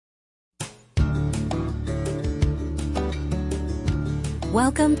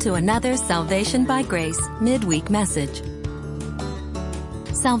Welcome to another Salvation by Grace Midweek message.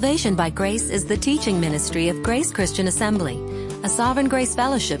 Salvation by Grace is the teaching ministry of Grace Christian Assembly, a Sovereign Grace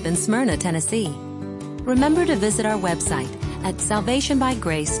Fellowship in Smyrna, Tennessee. Remember to visit our website at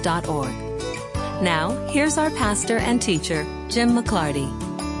salvationbygrace.org. Now, here's our pastor and teacher, Jim McClarty.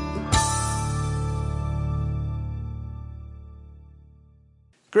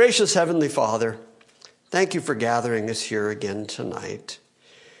 Gracious Heavenly Father, thank you for gathering us here again tonight.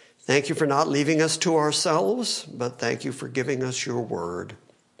 Thank you for not leaving us to ourselves, but thank you for giving us your word.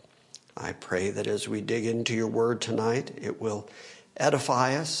 I pray that as we dig into your word tonight, it will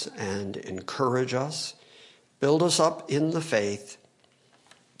edify us and encourage us, build us up in the faith,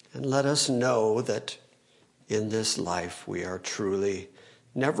 and let us know that in this life we are truly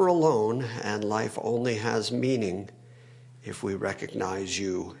never alone, and life only has meaning if we recognize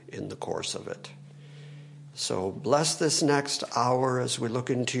you in the course of it. So bless this next hour as we look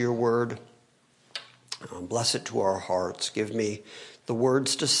into your word. Bless it to our hearts. Give me the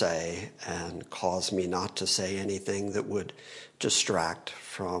words to say and cause me not to say anything that would distract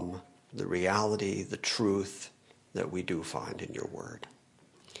from the reality, the truth that we do find in your word.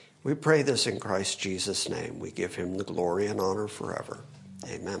 We pray this in Christ Jesus' name. We give him the glory and honor forever.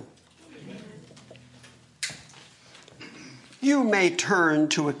 Amen. You may turn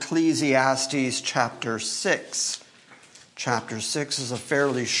to Ecclesiastes chapter 6. Chapter 6 is a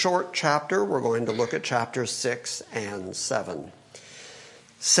fairly short chapter. We're going to look at chapters 6 and 7.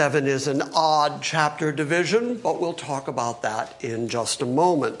 7 is an odd chapter division, but we'll talk about that in just a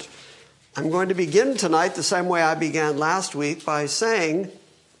moment. I'm going to begin tonight the same way I began last week by saying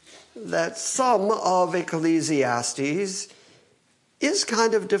that some of Ecclesiastes is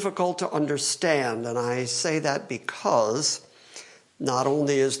kind of difficult to understand, and I say that because not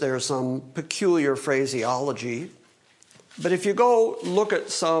only is there some peculiar phraseology, but if you go look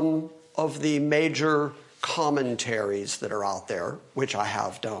at some of the major commentaries that are out there, which I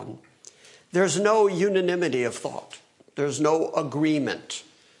have done, there's no unanimity of thought. There's no agreement.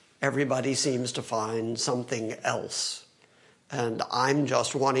 Everybody seems to find something else. And I'm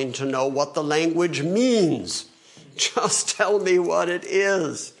just wanting to know what the language means. Just tell me what it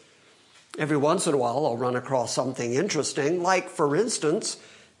is. Every once in a while, I'll run across something interesting. Like, for instance,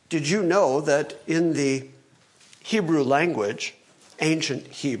 did you know that in the Hebrew language, ancient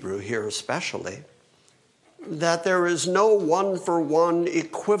Hebrew here especially, that there is no one-for-one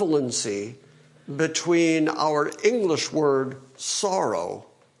equivalency between our English word sorrow?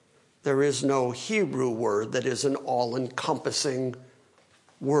 There is no Hebrew word that is an all-encompassing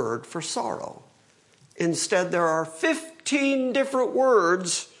word for sorrow. Instead, there are 15 different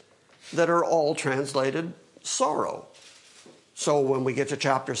words that are all translated sorrow. So when we get to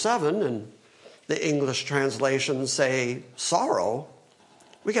chapter 7 and the English translations say sorrow,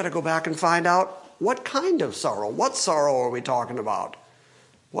 we got to go back and find out what kind of sorrow. What sorrow are we talking about?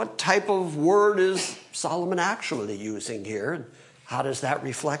 What type of word is Solomon actually using here? And how does that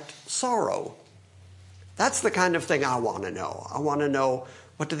reflect sorrow? That's the kind of thing I want to know. I want to know,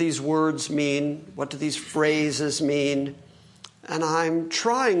 what do these words mean? What do these phrases mean? And I'm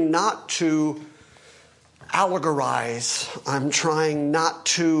trying not to allegorize. I'm trying not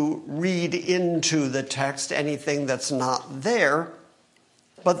to read into the text anything that's not there,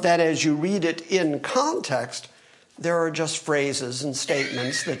 but that as you read it in context, there are just phrases and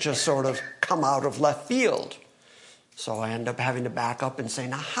statements that just sort of come out of left field. So I end up having to back up and say,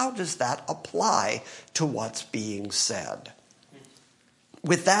 now how does that apply to what's being said?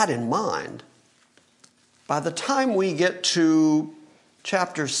 With that in mind, by the time we get to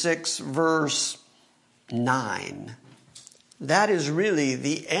chapter 6, verse 9, that is really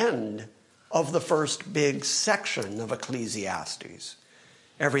the end of the first big section of Ecclesiastes.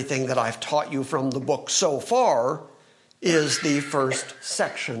 Everything that I've taught you from the book so far is the first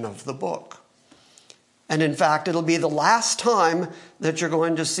section of the book. And in fact, it'll be the last time that you're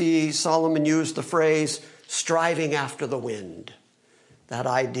going to see Solomon use the phrase, striving after the wind. That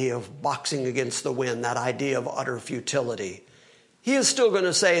idea of boxing against the wind, that idea of utter futility. He is still going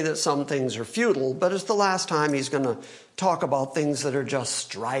to say that some things are futile, but it's the last time he's going to talk about things that are just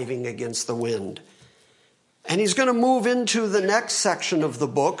striving against the wind. And he's going to move into the next section of the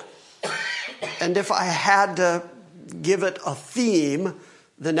book. And if I had to give it a theme,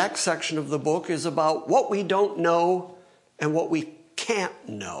 the next section of the book is about what we don't know and what we can't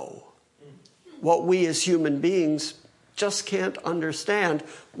know. What we as human beings just can't understand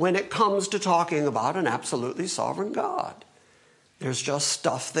when it comes to talking about an absolutely sovereign God. There's just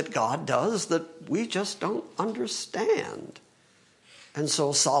stuff that God does that we just don't understand. And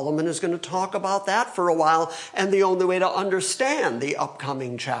so Solomon is going to talk about that for a while. And the only way to understand the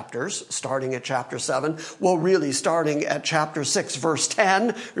upcoming chapters, starting at chapter 7, well, really starting at chapter 6, verse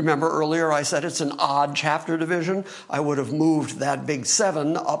 10. Remember earlier I said it's an odd chapter division. I would have moved that big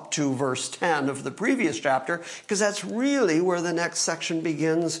 7 up to verse 10 of the previous chapter, because that's really where the next section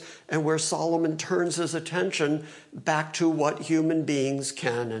begins and where Solomon turns his attention back to what human beings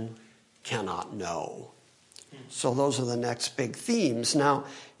can and cannot know. So those are the next big themes. Now,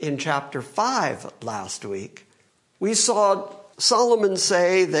 in chapter 5 last week, we saw Solomon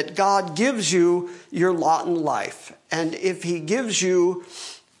say that God gives you your lot in life. And if he gives you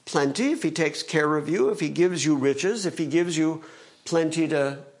plenty, if he takes care of you, if he gives you riches, if he gives you plenty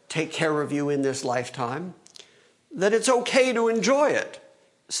to take care of you in this lifetime, that it's okay to enjoy it.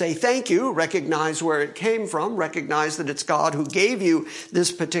 Say thank you, recognize where it came from, recognize that it's God who gave you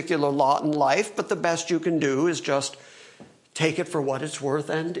this particular lot in life, but the best you can do is just take it for what it's worth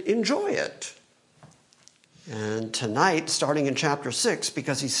and enjoy it. And tonight, starting in chapter 6,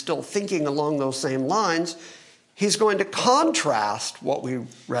 because he's still thinking along those same lines, he's going to contrast what we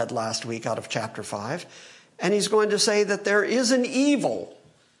read last week out of chapter 5, and he's going to say that there is an evil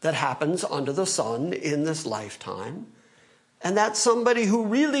that happens under the sun in this lifetime, and that's somebody who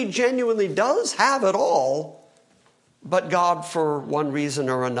really genuinely does have it all, but God, for one reason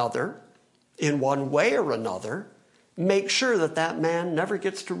or another, in one way or another, makes sure that that man never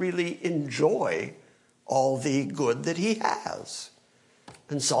gets to really enjoy all the good that he has.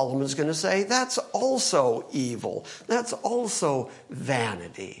 And Solomon's going to say that's also evil. That's also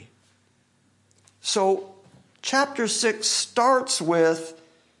vanity. So chapter 6 starts with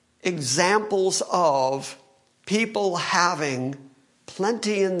examples of people having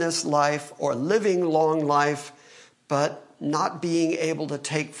plenty in this life or living long life, but not being able to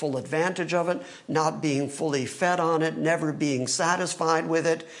take full advantage of it, not being fully fed on it, never being satisfied with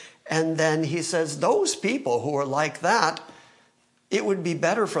it. And then he says those people who are like that, it would be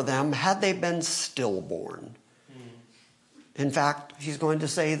better for them had they been stillborn. In fact, he's going to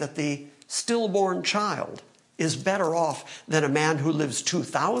say that the stillborn child is better off than a man who lives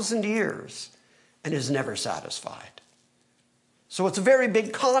 2,000 years and is never satisfied. So it's a very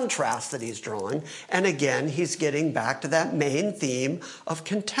big contrast that he's drawing. And again, he's getting back to that main theme of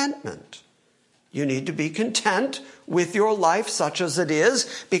contentment. You need to be content with your life such as it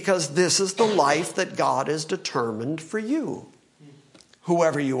is, because this is the life that God has determined for you.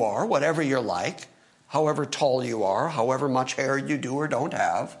 Whoever you are, whatever you're like, however tall you are, however much hair you do or don't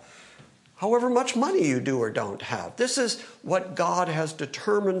have, however much money you do or don't have. This is what God has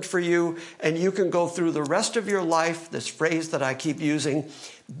determined for you, and you can go through the rest of your life, this phrase that I keep using,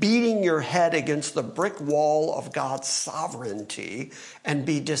 beating your head against the brick wall of God's sovereignty and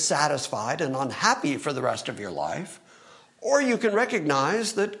be dissatisfied and unhappy for the rest of your life. Or you can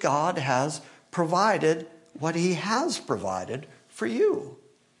recognize that God has provided what he has provided for you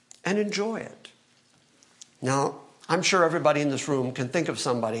and enjoy it. Now, I'm sure everybody in this room can think of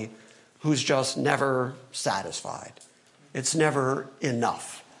somebody who's just never satisfied. It's never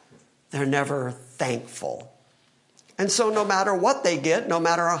enough. They're never thankful. And so no matter what they get, no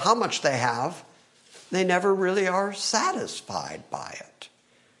matter how much they have, they never really are satisfied by it.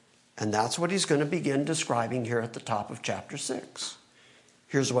 And that's what he's going to begin describing here at the top of chapter 6.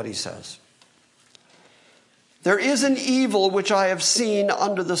 Here's what he says. There is an evil which I have seen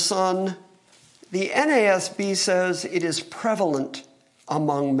under the sun. The NASB says it is prevalent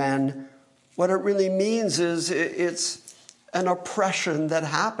among men. What it really means is it's an oppression that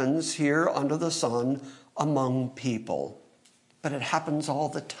happens here under the sun among people. But it happens all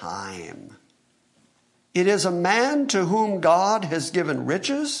the time. It is a man to whom God has given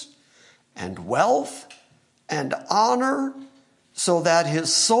riches and wealth and honor, so that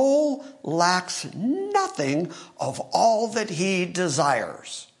his soul lacks nothing of all that he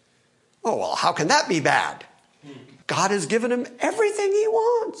desires. Oh, well, how can that be bad? God has given him everything he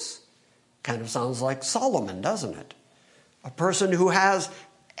wants. Kind of sounds like Solomon, doesn't it? A person who has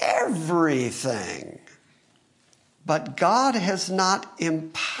everything. But God has not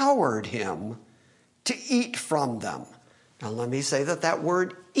empowered him to eat from them. Now let me say that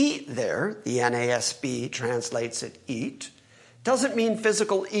word eat there, the NASB translates it eat, doesn't mean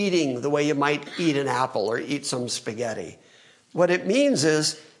physical eating the way you might eat an apple or eat some spaghetti. What it means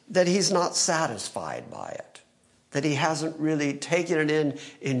is that he's not satisfied by it, that he hasn't really taken it in,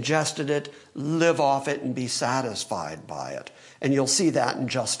 ingested it, live off it, and be satisfied by it. And you'll see that in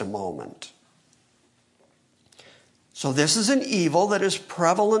just a moment. So this is an evil that is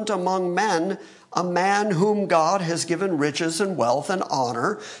prevalent among men, a man whom God has given riches and wealth and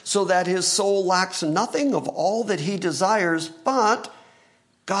honor, so that his soul lacks nothing of all that he desires, but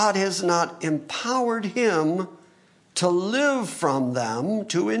God has not empowered him to live from them,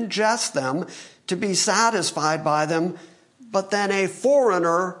 to ingest them, to be satisfied by them, but then a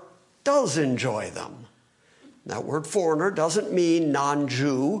foreigner does enjoy them. That word foreigner doesn't mean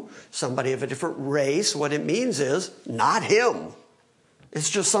non-Jew, somebody of a different race. What it means is not him. It's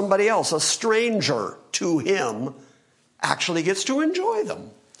just somebody else, a stranger to him, actually gets to enjoy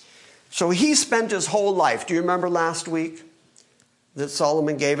them. So he spent his whole life. Do you remember last week that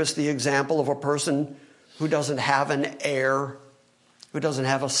Solomon gave us the example of a person who doesn't have an heir, who doesn't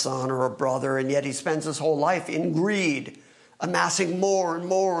have a son or a brother, and yet he spends his whole life in greed, amassing more and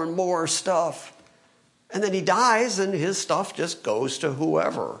more and more stuff. And then he dies and his stuff just goes to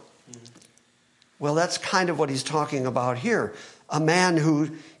whoever. Well, that's kind of what he's talking about here. A man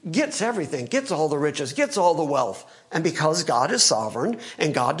who gets everything, gets all the riches, gets all the wealth. And because God is sovereign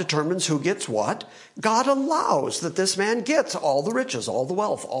and God determines who gets what, God allows that this man gets all the riches, all the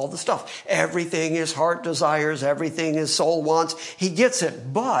wealth, all the stuff. Everything his heart desires, everything his soul wants, he gets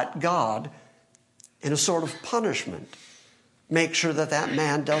it. But God, in a sort of punishment, makes sure that that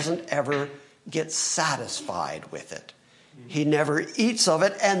man doesn't ever get satisfied with it. He never eats of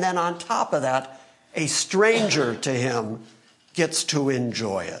it. And then on top of that, a stranger to him gets to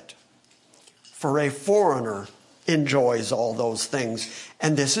enjoy it. For a foreigner enjoys all those things.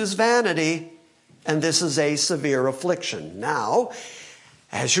 And this is vanity, and this is a severe affliction. Now,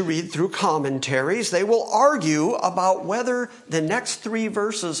 as you read through commentaries, they will argue about whether the next 3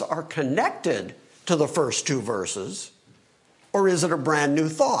 verses are connected to the first 2 verses, or is it a brand new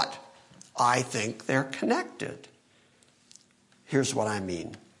thought? I think they're connected. Here's what I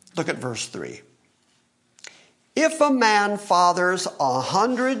mean. Look at verse 3. If a man fathers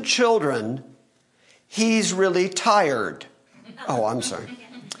 100 children, he's really tired. Oh, I'm sorry.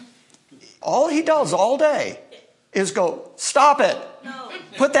 All he does all day is go, stop it. No.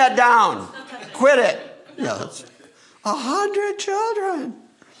 Put that down. Quit it. Yes. 100 children.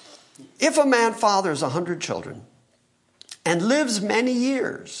 If a man fathers 100 children and lives many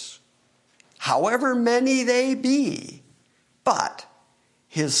years, however many they be, but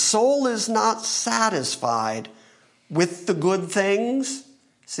his soul is not satisfied with the good things.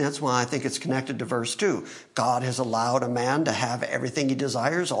 See, that's why I think it's connected to verse 2. God has allowed a man to have everything he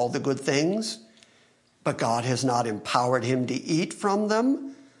desires, all the good things, but God has not empowered him to eat from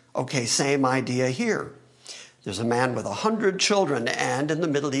them. Okay, same idea here. There's a man with 100 children, and in the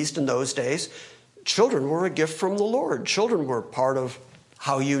Middle East in those days, children were a gift from the Lord. Children were part of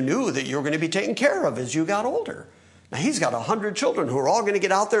how you knew that you were going to be taken care of as you got older. Now, he's got 100 children who are all going to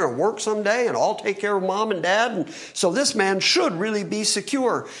get out there and work someday and all take care of mom and dad. And so this man should really be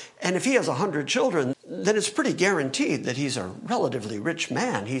secure. And if he has 100 children, then it's pretty guaranteed that he's a relatively rich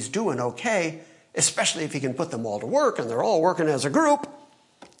man. He's doing okay, especially if he can put them all to work and they're all working as a group.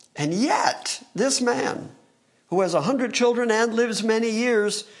 And yet, this man who has 100 children and lives many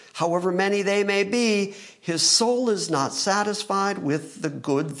years, however many they may be, his soul is not satisfied with the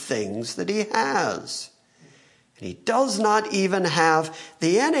good things that he has. He does not even have,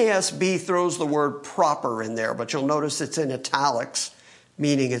 the NASB throws the word proper in there, but you'll notice it's in italics,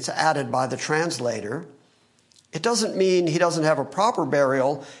 meaning it's added by the translator. It doesn't mean he doesn't have a proper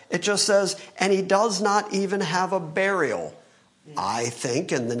burial. It just says, and he does not even have a burial. I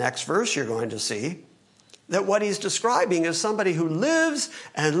think in the next verse you're going to see that what he's describing is somebody who lives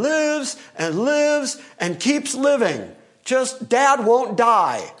and lives and lives and keeps living. Just dad won't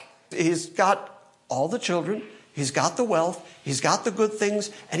die. He's got all the children. He's got the wealth, he's got the good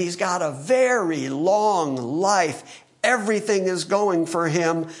things, and he's got a very long life. Everything is going for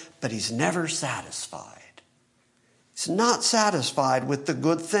him, but he's never satisfied. He's not satisfied with the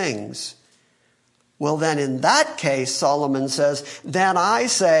good things. Well, then in that case, Solomon says, then I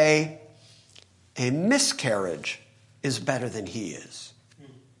say a miscarriage is better than he is.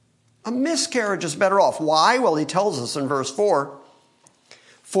 A miscarriage is better off. Why? Well, he tells us in verse 4,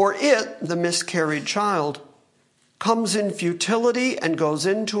 for it, the miscarried child, comes in futility and goes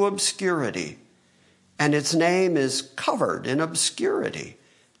into obscurity, and its name is covered in obscurity.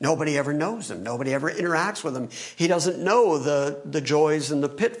 Nobody ever knows him. Nobody ever interacts with him. He doesn't know the joys and the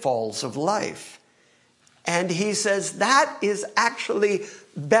pitfalls of life. And he says that is actually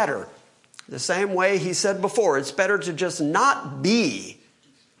better. The same way he said before, it's better to just not be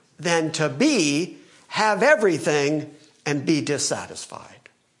than to be, have everything, and be dissatisfied.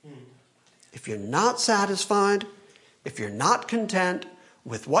 If you're not satisfied, if you're not content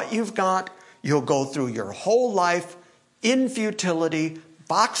with what you've got, you'll go through your whole life in futility,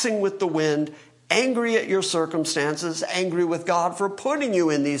 boxing with the wind, angry at your circumstances, angry with God for putting you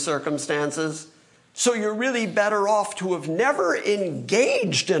in these circumstances, So you're really better off to have never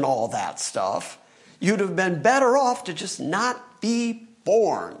engaged in all that stuff. You'd have been better off to just not be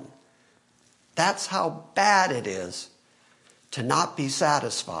born. That's how bad it is to not be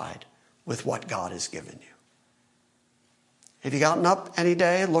satisfied with what God has given you. Have you gotten up any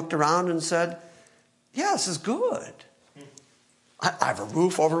day, looked around and said, yeah, this is good. I have a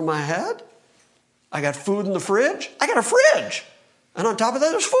roof over my head. I got food in the fridge. I got a fridge. And on top of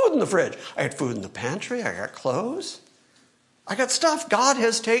that, there's food in the fridge. I got food in the pantry. I got clothes. I got stuff. God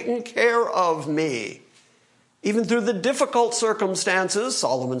has taken care of me. Even through the difficult circumstances,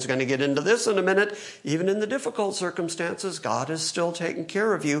 Solomon's going to get into this in a minute, even in the difficult circumstances, God is still taking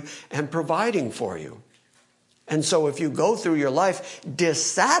care of you and providing for you. And so if you go through your life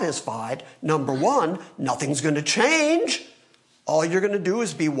dissatisfied, number one, nothing's going to change. All you're going to do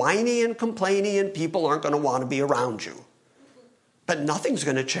is be whiny and complaining, and people aren't going to want to be around you. But nothing's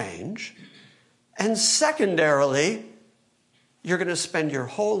going to change. And secondarily, you're going to spend your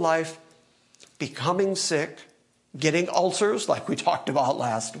whole life becoming sick, getting ulcers like we talked about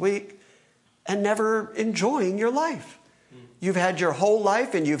last week, and never enjoying your life. You've had your whole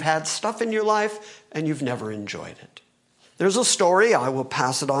life and you've had stuff in your life and you've never enjoyed it. There's a story, I will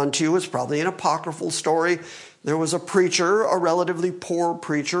pass it on to you. It's probably an apocryphal story. There was a preacher, a relatively poor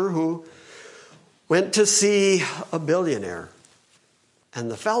preacher, who went to see a billionaire. And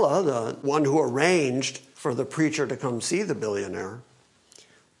the fella, the one who arranged for the preacher to come see the billionaire,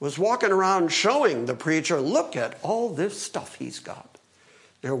 was walking around showing the preacher, look at all this stuff he's got.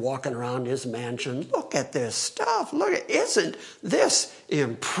 They're walking around his mansion. Look at this stuff. Isn't this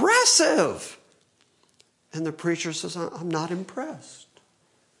impressive? And the preacher says, I'm not impressed.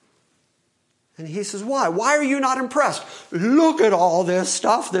 And he says, why? Why are you not impressed? Look at all this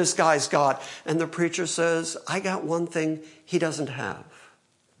stuff this guy's got. And the preacher says, I got one thing he doesn't have.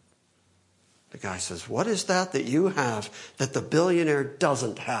 The guy says, what is that you have that the billionaire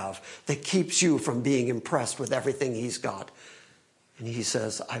doesn't have that keeps you from being impressed with everything he's got? And he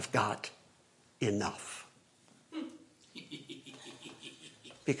says, I've got enough.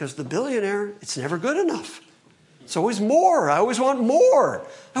 Because the billionaire, it's never good enough. It's always more. I always want more.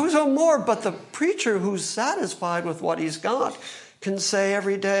 I always want more. But the preacher who's satisfied with what he's got can say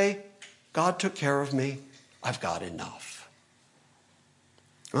every day, God took care of me. I've got enough.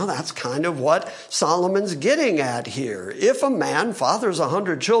 Well, that's kind of what Solomon's getting at here. If a man fathers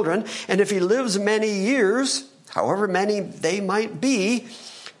 100 children, and if he lives many years, however many they might be,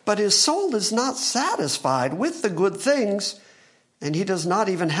 but his soul is not satisfied with the good things, and he does not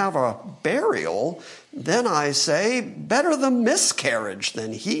even have a burial, then I say, better the miscarriage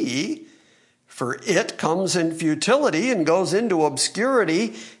than he. For it comes in futility and goes into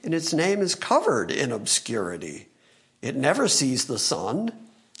obscurity, and its name is covered in obscurity. It never sees the sun,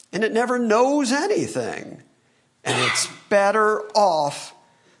 and it never knows anything. And it's better off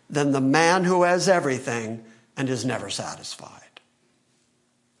than the man who has everything and is never satisfied.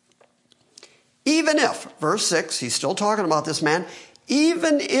 Even if, verse 6, he's still talking about this man,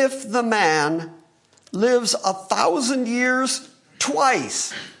 even if the man lives 1,000 years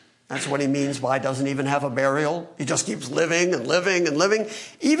twice. That's what he means by doesn't even have a burial. He just keeps living and living and living.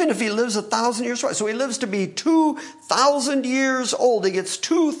 Even if he lives 1,000 years twice. So he lives to be 2,000 years old. He gets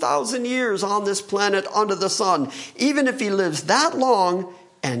 2,000 years on this planet under the sun. Even if he lives that long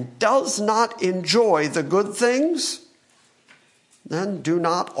and does not enjoy the good things, then do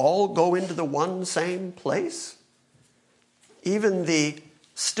not all go into the one same place? Even the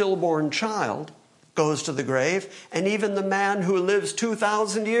stillborn child goes to the grave, and even the man who lives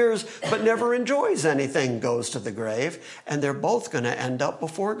 2,000 years but never enjoys anything goes to the grave, and they're both going to end up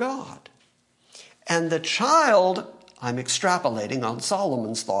before God. And the child, I'm extrapolating on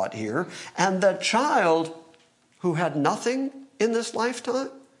Solomon's thought here, and the child who had nothing in this lifetime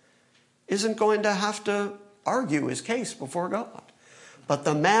isn't going to have to argue his case before God. But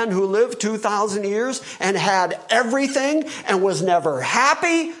the man who lived 2,000 years and had everything and was never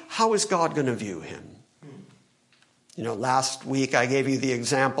happy, how is God going to view him? You know, last week I gave you the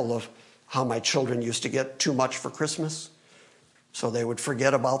example of how my children used to get too much for Christmas. So they would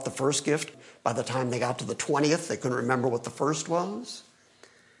forget about the first gift. By the time they got to the 20th, they couldn't remember what the first was.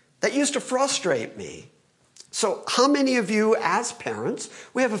 That used to frustrate me. So how many of you as parents,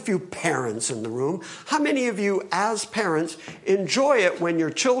 we have a few parents in the room, how many of you as parents enjoy it when your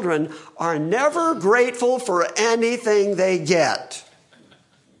children are never grateful for anything they get?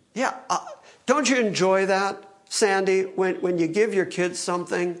 Yeah, don't you enjoy that, Sandy, when you give your kids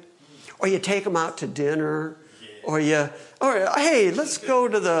something, or you take them out to dinner, or hey, let's go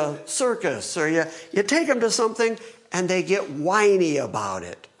to the circus, or you take them to something and they get whiny about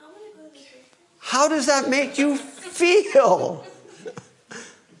it. How does that make you feel?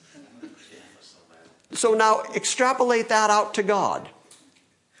 So now extrapolate that out to God.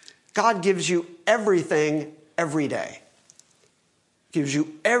 God gives you everything every day. Gives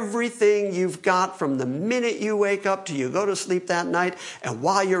you everything you've got from the minute you wake up till you go to sleep that night. And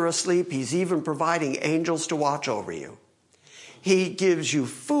while you're asleep, he's even providing angels to watch over you. He gives you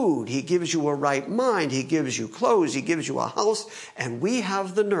food. He gives you a right mind. He gives you clothes. He gives you a house. And we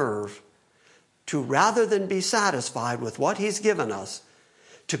have the nerve to, rather than be satisfied with what he's given us,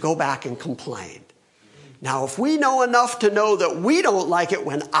 to go back and complain. Now, if we know enough to know that we don't like it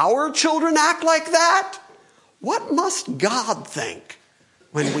when our children act like that, what must God think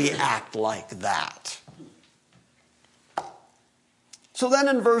when we act like that? So then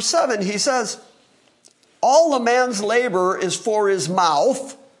in verse 7, he says, all a man's labor is for his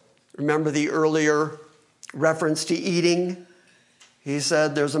mouth. Remember the earlier reference to eating? He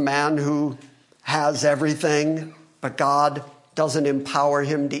said there's a man who has everything, but God doesn't empower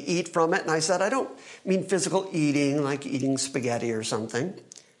him to eat from it. And I said, I don't mean physical eating, like eating spaghetti or something.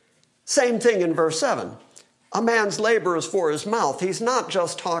 Same thing in verse 7. A man's labor is for his mouth. He's not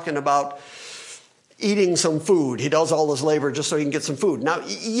just talking about eating some food. He does all his labor just so he can get some food. Now,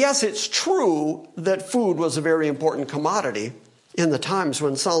 yes, it's true that food was a very important commodity in the times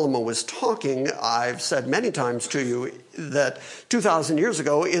when Solomon was talking. I've said many times to you that 2,000 years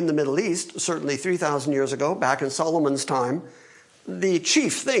ago in the Middle East, certainly 3,000 years ago, back in Solomon's time, the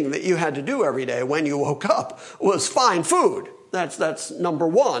chief thing that you had to do every day when you woke up was find food. That's number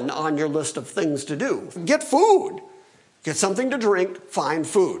one on your list of things to do. Get food. Get something to drink, find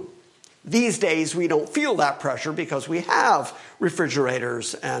food. These days, we don't feel that pressure because we have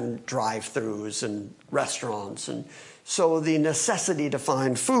refrigerators and drive-thrus and restaurants. And so the necessity to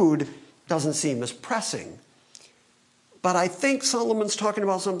find food doesn't seem as pressing. But I think Solomon's talking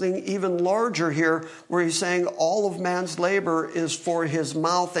about something even larger here, where he's saying all of man's labor is for his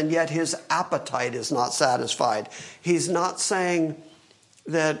mouth, and yet his appetite is not satisfied. He's not saying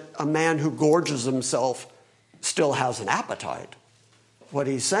that a man who gorges himself still has an appetite. What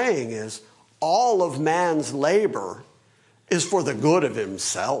he's saying is all of man's labor is for the good of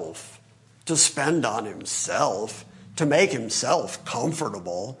himself, to spend on himself, to make himself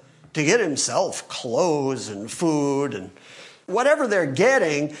comfortable, to get himself clothes and food and whatever they're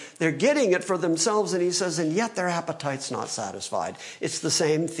getting it for themselves. And he says, and yet their appetite's not satisfied. It's the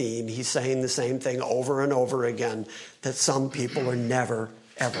same theme. He's saying the same thing over and over again, that some people are never,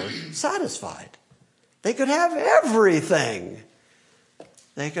 ever satisfied. They could have everything.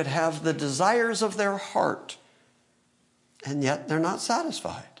 They could have the desires of their heart, and yet they're not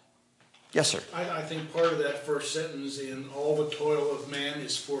satisfied. Yes, sir. I think part of that first sentence in all the toil of man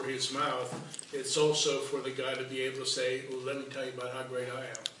is for his mouth, it's also for the guy to be able to say, well, let me tell you about how great I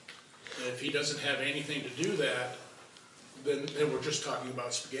am. And if he doesn't have anything to do that, then we're just talking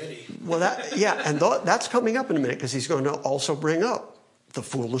about spaghetti. Well, that's coming up in a minute, because he's going to also bring up the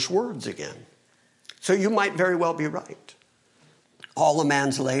foolish words again. So you might very well be right. All a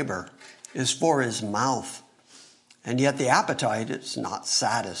man's labor is for his mouth, and yet the appetite is not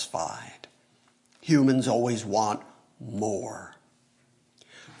satisfied. Humans always want more.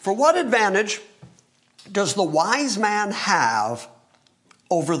 For what advantage does the wise man have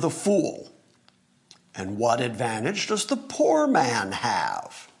over the fool? And what advantage does the poor man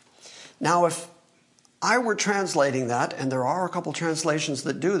have? Now, if I were translating that, and there are a couple translations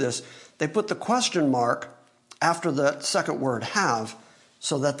that do this, they put the question mark after the second word have,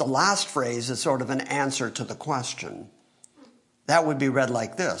 so that the last phrase is sort of an answer to the question. That would be read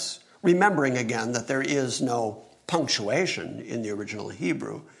like this, remembering again that there is no punctuation in the original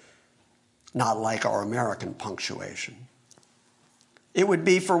Hebrew, not like our American punctuation. It would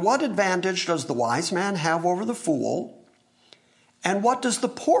be, for what advantage does the wise man have over the fool? And what does the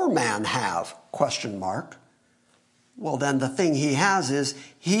poor man have? Question mark. Well, then the thing he has is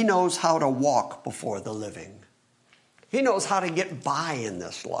he knows how to walk before the living. He knows how to get by in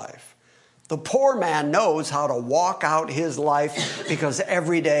this life. The poor man knows how to walk out his life because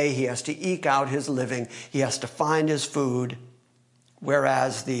every day he has to eke out his living. He has to find his food,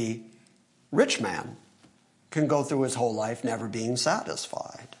 whereas the rich man can go through his whole life never being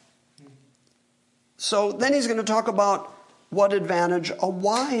satisfied. So then he's going to talk about what advantage a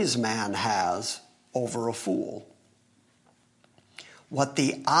wise man has over a fool. What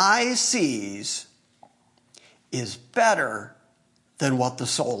the eye sees is better than what the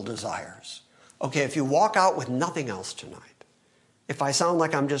soul desires. Okay, if you walk out with nothing else tonight, if I sound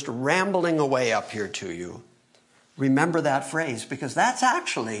like I'm just rambling away up here to you, remember that phrase, because that's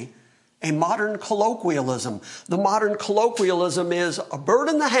actually a modern colloquialism. The modern colloquialism is a bird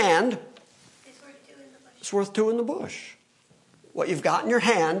in the hand is worth two in the bush. What you've got in your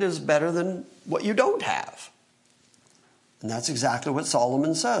hand is better than what you don't have. And that's exactly what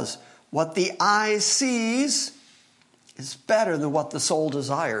Solomon says. What the eye sees is better than what the soul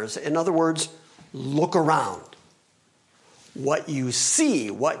desires. In other words, look around. What you see,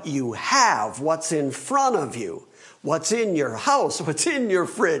 what you have, what's in front of you, what's in your house, what's in your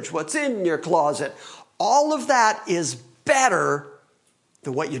fridge, what's in your closet, all of that is better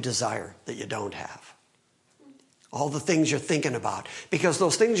than what you desire that you don't have. All the things you're thinking about. Because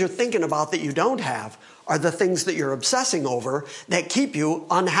those things you're thinking about that you don't have are the things that you're obsessing over that keep you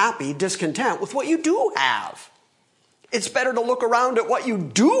unhappy, discontent with what you do have. It's better to look around at what you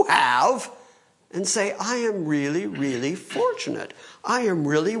do have and say, I am really, really fortunate. I am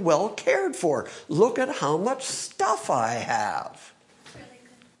really well cared for. Look at how much stuff I have. That's really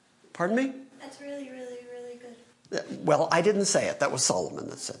good. Pardon me? That's really, really, really good. Well, I didn't say it. That was Solomon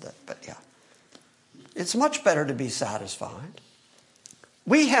that said that, but yeah. It's much better to be satisfied.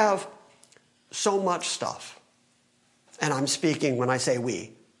 We have so much stuff. And I'm speaking when I say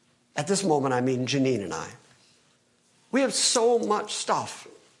we. At this moment, I mean Janine and I. We have so much stuff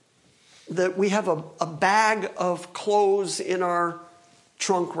that we have a bag of clothes in our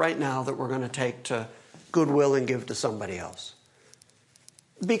trunk right now that we're going to take to Goodwill and give to somebody else.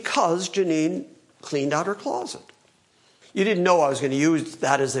 Because Janine cleaned out her closet. You didn't know I was going to use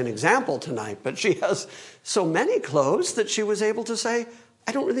that as an example tonight, but she has so many clothes that she was able to say,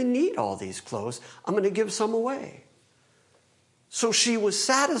 I don't really need all these clothes. I'm going to give some away. So she was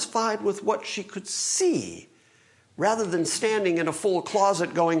satisfied with what she could see rather than standing in a full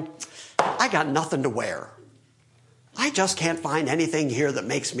closet going, I got nothing to wear. I just can't find anything here that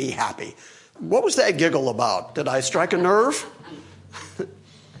makes me happy. What was that giggle about? Did I strike a nerve?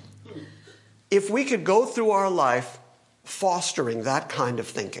 If we could go through our life fostering that kind of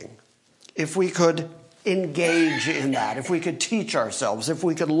thinking, if we could engage in that, if we could teach ourselves, if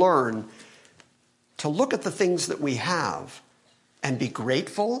we could learn to look at the things that we have and be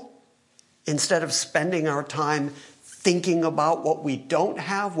grateful instead of spending our time thinking about what we don't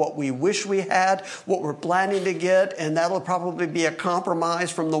have, what we wish we had, what we're planning to get, and that'll probably be a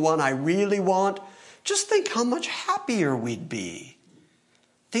compromise from the one I really want. Just think how much happier we'd be.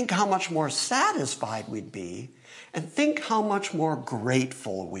 Think how much more satisfied we'd be. And think how much more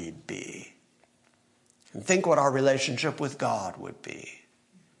grateful we'd be. And think what our relationship with God would be.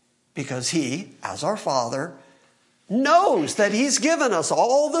 Because He, as our Father, knows that He's given us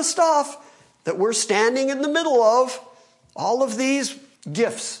all the stuff that we're standing in the middle of. All of these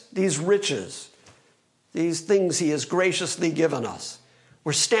gifts, these riches, these things He has graciously given us.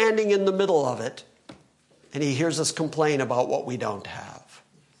 We're standing in the middle of it, and He hears us complain about what we don't have.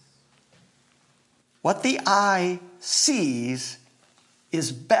 What the eye sees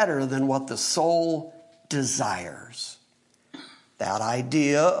is better than what the soul desires. That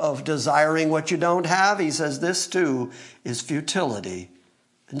idea of desiring what you don't have, he says this too, is futility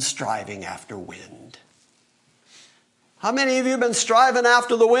and striving after wind. How many of you have been striving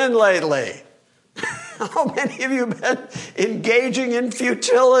after the wind lately? How many of you have been engaging in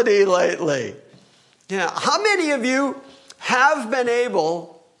futility lately? Yeah. How many of you have been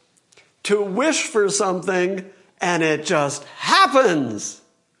able to wish for something and it just happens?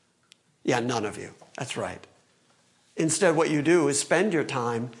 Yeah, none of you. That's right. Instead, what you do is spend your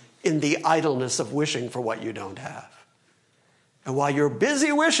time in the idleness of wishing for what you don't have. And while you're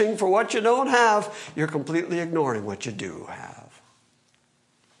busy wishing for what you don't have, you're completely ignoring what you do have.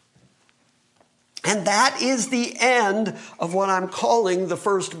 And that is the end of what I'm calling the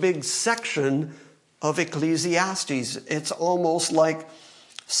first big section of Ecclesiastes. It's almost like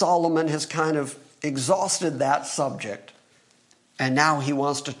Solomon has kind of exhausted that subject. And now he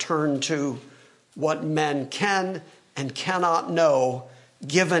wants to turn to what men can and cannot know,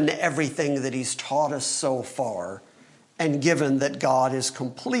 given everything that he's taught us so far, and given that God is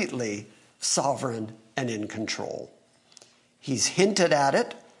completely sovereign and in control. He's hinted at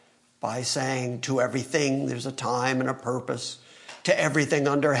it by saying to everything there's a time and a purpose. To everything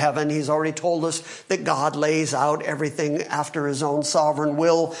under heaven, he's already told us that God lays out everything after his own sovereign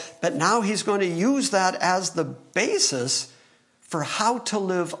will. But now he's going to use that as the basis for how to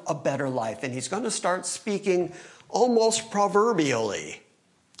live a better life. And he's going to start speaking almost proverbially.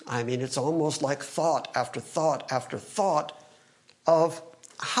 I mean, it's almost like thought after thought after thought of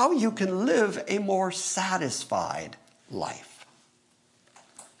how you can live a more satisfied life.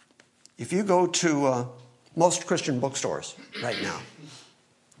 If you go to most Christian bookstores right now,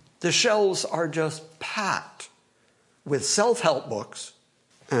 the shelves are just packed with self-help books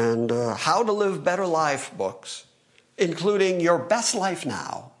and how to live better life books, including Your Best Life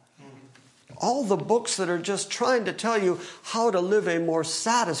Now. all the books that are just trying to tell you how to live a more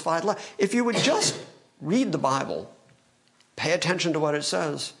satisfied life. If you would just read the Bible, pay attention to what it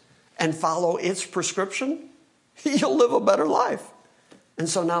says, and follow its prescription, you'll live a better life. And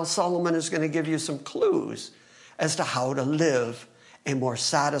so now Solomon is going to give you some clues as to how to live a more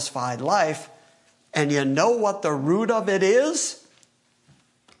satisfied life. And you know what the root of it is?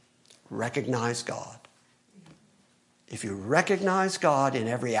 Recognize God. If you recognize God in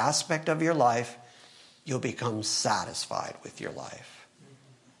every aspect of your life, you'll become satisfied with your life.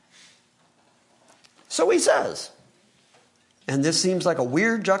 So he says, and this seems like a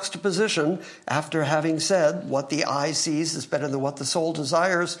weird juxtaposition after having said what the eye sees is better than what the soul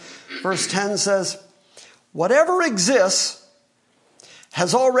desires. Verse 10 says, whatever exists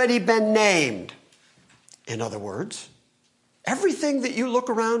has already been named. In other words, everything that you look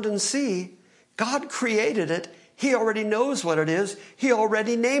around and see, God created it. He already knows what it is. He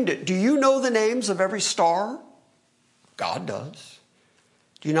already named it. Do you know the names of every star? God does.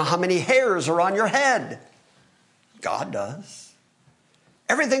 Do you know how many hairs are on your head? God does.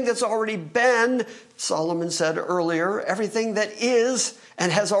 Everything that's already been, Solomon said earlier, everything that is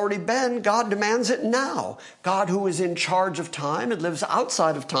and has already been, God demands it now. God, who is in charge of time and lives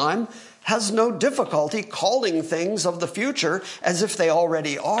outside of time, has no difficulty calling things of the future as if they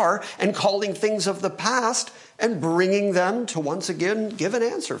already are, and calling things of the past and bringing them to once again give an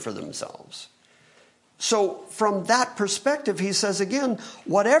answer for themselves. So from that perspective, he says again,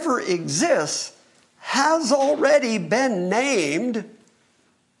 whatever exists has already been named,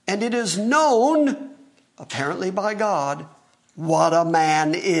 and it is known, apparently by God, what a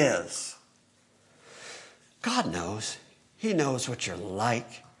man is. God knows. He knows what you're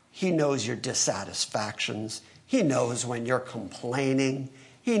like. He knows your dissatisfactions. He knows when you're complaining.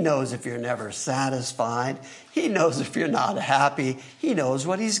 He knows if you're never satisfied. He knows if you're not happy. He knows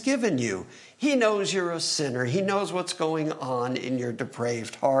what he's given you. He knows you're a sinner. He knows what's going on in your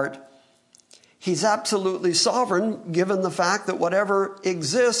depraved heart. He's absolutely sovereign, given the fact that whatever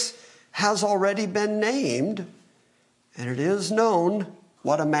exists has already been named, and it is known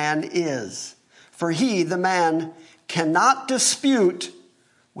what a man is. For he, the man, cannot dispute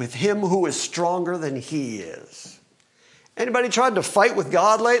with him who is stronger than he is. Anybody tried to fight with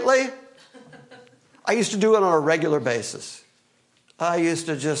God lately? I used to do it on a regular basis. I used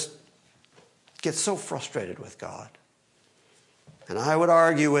to just get so frustrated with God. And I would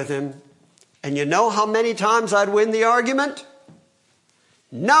argue with him. And you know how many times I'd win the argument?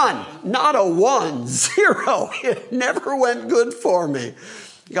 None. Not a 1. 0. It never went good for me.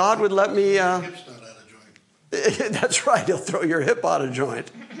 God would let me... Hip's not out of joint. That's right. He'll throw your hip out of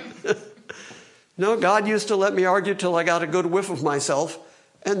joint. No, God used to let me argue till I got a good whiff of myself.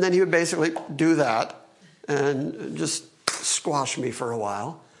 And then he would basically do that and just squash me for a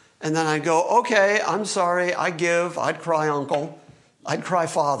while. And then I'd go, okay, I'm sorry, I give. I'd cry uncle. I'd cry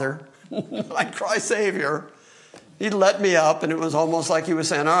father. I'd cry savior. He'd let me up, and it was almost like he was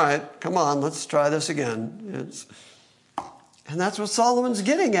saying, all right, come on, let's try this again. And that's what Solomon's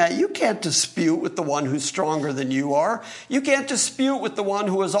getting at. You can't dispute with the one who's stronger than you are. You can't dispute with the one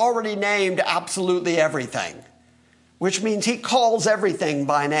who has already named absolutely everything, which means he calls everything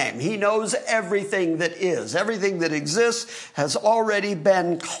by name. He knows everything that is. Everything that exists has already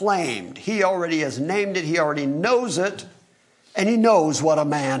been claimed. He already has named it. He already knows it. And he knows what a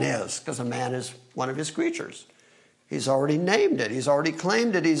man is, because a man is one of his creatures. He's already named it. He's already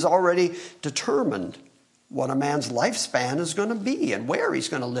claimed it. He's already determined what a man's lifespan is going to be and where he's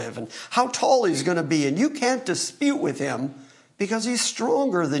going to live and how tall he's going to be. And you can't dispute with him because he's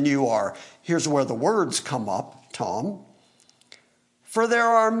stronger than you are. Here's where the words come up, Tom. For there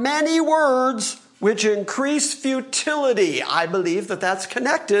are many words which increase futility. I believe that that's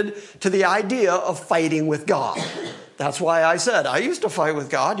connected to the idea of fighting with God. That's why I said, I used to fight with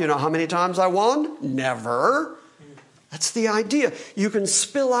God. You know how many times I won? Never. That's the idea. You can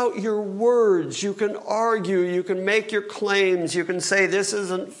spill out your words. You can argue. You can make your claims. You can say this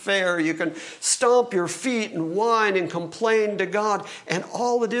isn't fair. You can stomp your feet and whine and complain to God. And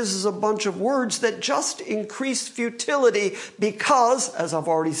all it is a bunch of words that just increase futility because, as I've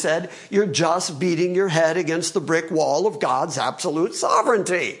already said, you're just beating your head against the brick wall of God's absolute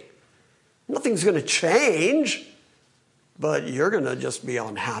sovereignty. Nothing's going to change. But you're going to just be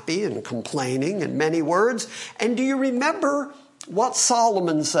unhappy and complaining in many words. And do you remember what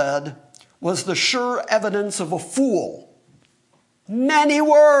Solomon said was the sure evidence of a fool? Many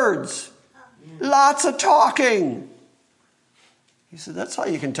words. Lots of talking. He said, that's how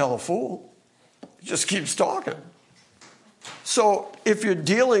you can tell a fool. He just keeps talking. So if you're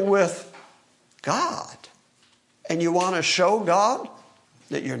dealing with God and you want to show God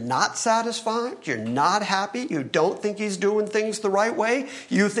that you're not satisfied, you're not happy, you don't think he's doing things the right way,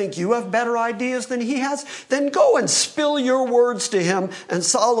 you think you have better ideas than he has, then go and spill your words to him. And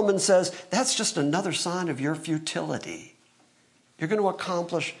Solomon says, that's just another sign of your futility. You're going to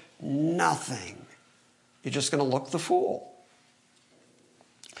accomplish nothing. You're just going to look the fool.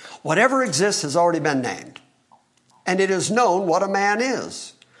 Whatever exists has already been named, and it is known what a man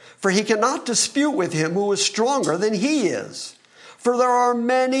is. For he cannot dispute with him who is stronger than he is. For there are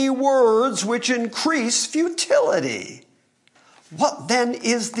many words which increase futility. What then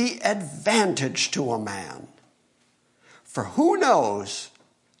is the advantage to a man? For who knows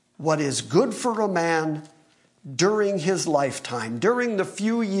what is good for a man during his lifetime, during the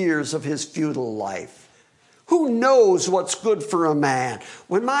few years of his futile life? Who knows what's good for a man?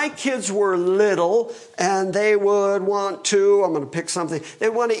 When my kids were little and they would want to, I'm going to pick something, they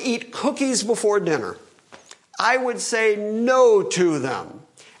want to eat cookies before dinner, I would say no to them.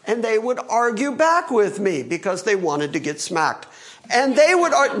 And they would argue back with me because they wanted to get smacked. And they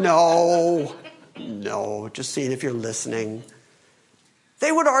would no, just seeing if you're listening.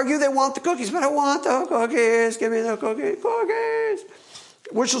 They would argue they want the cookies, but I want the cookies, give me the cookies.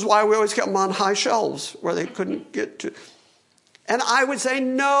 Which is why we always kept them on high shelves where they couldn't get to. And I would say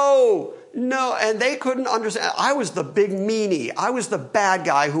no. And they couldn't understand. I was the big meanie. I was the bad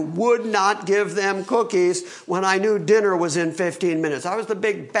guy who would not give them cookies when I knew dinner was in 15 minutes. I was the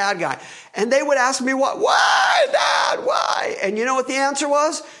big bad guy. And they would ask me, why, Dad, why? And you know what the answer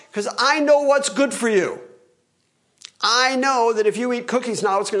was? Because I know what's good for you. I know that if you eat cookies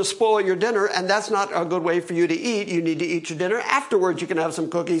now, it's going to spoil your dinner, and that's not a good way for you to eat. You need to eat your dinner. Afterwards, you can have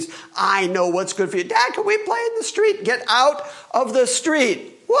some cookies. I know what's good for you. Dad, can we play in the street? Get out of the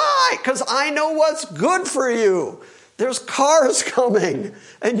street. Why? Because I know what's good for you. There's cars coming,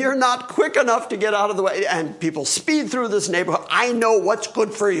 and you're not quick enough to get out of the way. And people speed through this neighborhood. I know what's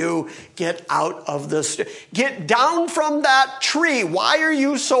good for you. Get out of the street. Get down from that tree. Why are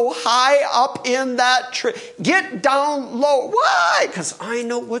you so high up in that tree? Get down low. Why? Because I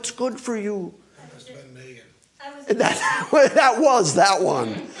know what's good for you. That must have been Megan. That was that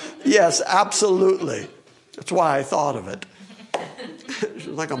one. Yes, absolutely. That's why I thought of it. She's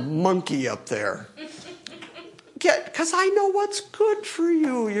like a monkey up there. Because I know what's good for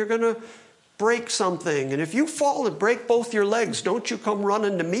you. You're going to break something. And if you fall and break both your legs, don't you come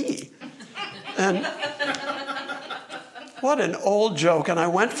running to me. And what an old joke. And I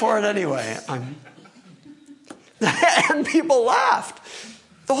went for it anyway. And people laughed.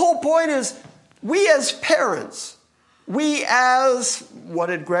 The whole point is, we as parents, what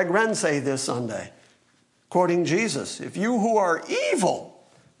did Greg Wren say this Sunday? Quoting Jesus, if you who are evil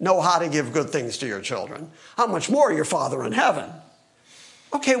know how to give good things to your children, how much more your Father in heaven?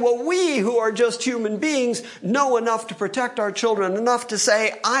 Okay, well, we who are just human beings know enough to protect our children, enough to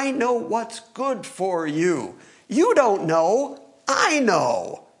say, I know what's good for you. You don't know, I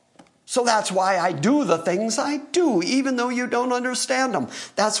know. So that's why I do the things I do, even though you don't understand them.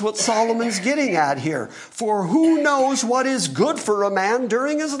 That's what Solomon's getting at here. For who knows what is good for a man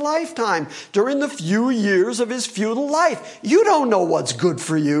during his lifetime, during the few years of his futile life? You don't know what's good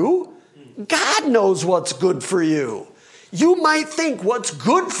for you. God knows what's good for you. You might think what's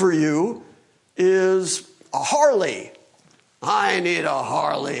good for you is a Harley. I need a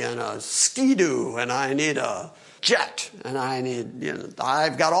Harley and a Ski-Doo, and I need a jet, and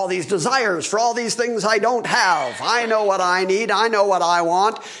I've got all these desires for all these things I don't have. I know what I need. I know what I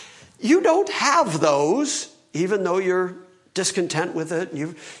want. You don't have those, even though you're discontent with it.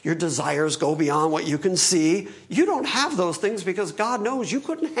 Your desires go beyond what you can see. You don't have those things because God knows you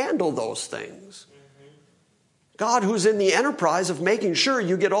couldn't handle those things. God, who's in the enterprise of making sure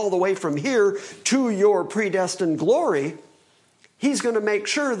you get all the way from here to your predestined glory, He's going to make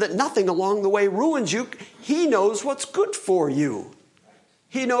sure that nothing along the way ruins you. He knows what's good for you.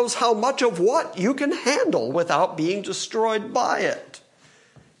 He knows how much of what you can handle without being destroyed by it.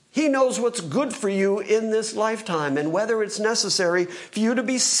 He knows what's good for you in this lifetime, and whether it's necessary for you to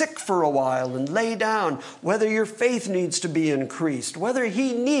be sick for a while and lay down, whether your faith needs to be increased, whether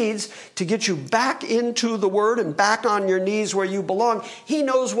He needs to get you back into the Word and back on your knees where you belong. He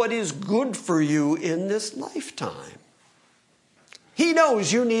knows what is good for you in this lifetime. He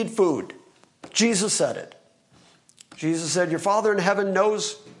knows you need food. Jesus said it. Jesus said, your Father in heaven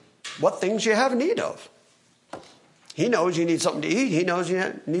knows what things you have need of. He knows you need something to eat. He knows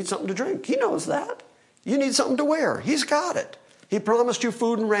you need something to drink. He knows that. You need something to wear. He's got it. He promised you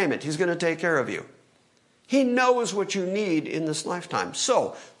food and raiment. He's going to take care of you. He knows what you need in this lifetime.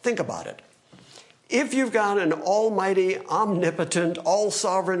 So, think about it. if you've got an almighty, omnipotent,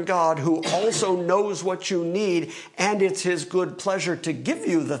 all-sovereign God who also knows what you need, and it's his good pleasure to give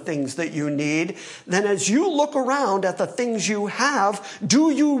you the things that you need, then as you look around at the things you have,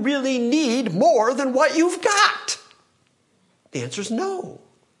 do you really need more than what you've got? The answer is no.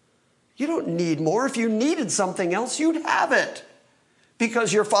 You don't need more. If you needed something else, you'd have it,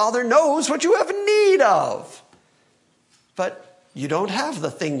 because your Father knows what you have need of. But you don't have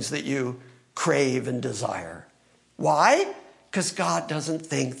the things that you crave and desire. Why? Because God doesn't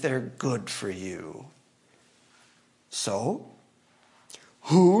think they're good for you. So,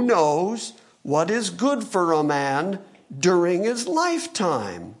 who knows what is good for a man during his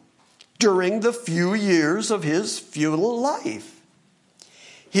lifetime, during the few years of his futile life?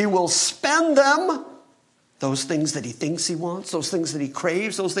 He will spend them, those things that he thinks he wants, those things that he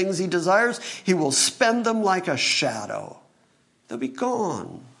craves, those things he desires, he will spend them like a shadow. They'll be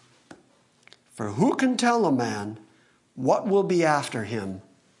gone. For who can tell a man what will be after him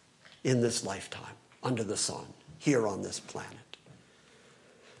in this lifetime, under the sun, here on this planet?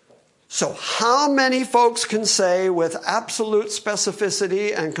 So how many folks can say with absolute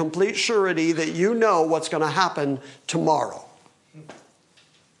specificity and complete surety that you know what's going to happen tomorrow?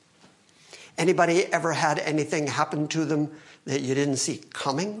 Anybody ever had anything happen to them that you didn't see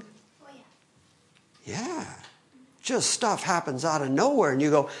coming? Oh, yeah. Yeah. Just stuff happens out of nowhere and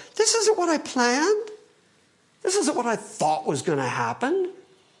you go, this isn't what I planned. This isn't what I thought was going to happen.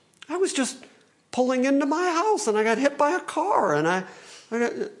 I was just pulling into my house and I got hit by a car and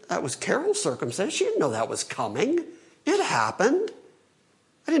that was Carol's circumstance. She didn't know that was coming. It happened.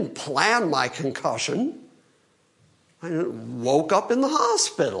 I didn't plan my concussion. I woke up in the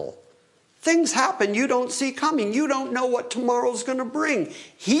hospital. Things happen you don't see coming. You don't know what tomorrow's going to bring.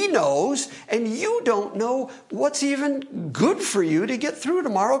 He knows, and you don't know what's even good for you to get through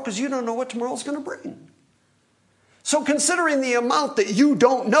tomorrow because you don't know what tomorrow's going to bring. So considering the amount that you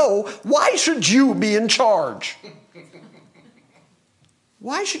don't know, why should you be in charge?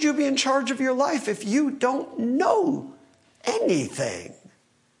 Why should you be in charge of your life if you don't know anything?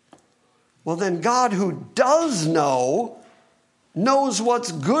 Well, then God, who does know, knows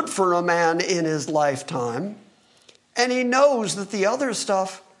what's good for a man in his lifetime, and he knows that the other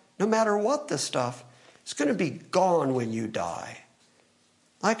stuff, no matter what the stuff, is going to be gone when you die.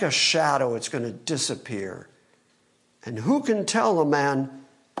 Like a shadow, it's going to disappear. And who can tell a man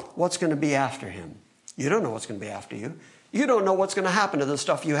what's going to be after him? You don't know what's going to be after you. You don't know what's going to happen to the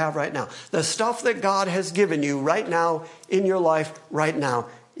stuff you have right now. The stuff that God has given you right now in your life right now.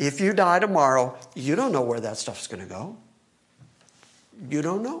 If you die tomorrow, you don't know where that stuff's going to go. You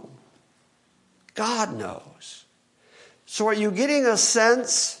don't know. God knows. So are you getting a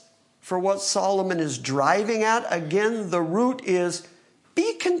sense for what Solomon is driving at? Again, the root is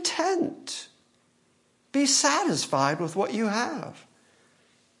be content. Be satisfied with what you have.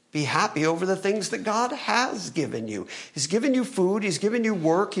 Be happy over the things that God has given you. He's given you food. He's given you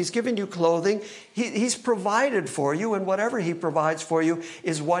work. He's given you clothing. He's provided for you, and whatever he provides for you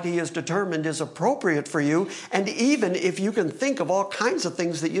is what he has determined is appropriate for you. And even if you can think of all kinds of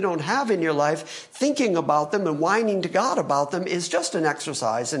things that you don't have in your life, thinking about them and whining to God about them is just an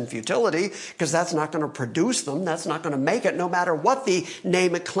exercise in futility, because that's not going to produce them. That's not going to make it, no matter what the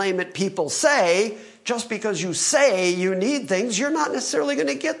name it, claim it people say. Just because you say you need things, you're not necessarily going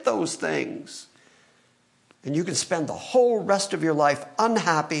to get those things. And you can spend the whole rest of your life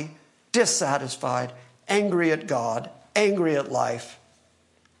unhappy, dissatisfied, angry at God, angry at life.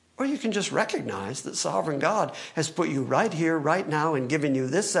 Or you can just recognize that sovereign God has put you right here, right now, and given you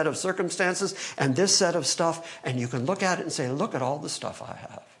this set of circumstances and this set of stuff. And you can look at it and say, look at all the stuff I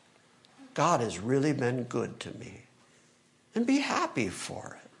have. God has really been good to me. And be happy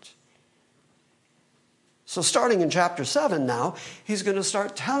for it. So starting in chapter 7 now, he's going to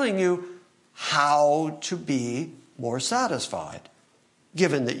start telling you how to be more satisfied,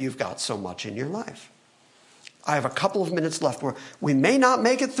 given that you've got so much in your life. I have a couple of minutes left where we may not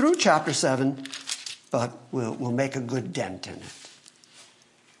make it through chapter 7, but we'll make a good dent in it.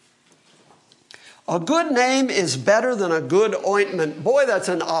 A good name is better than a good ointment. Boy, that's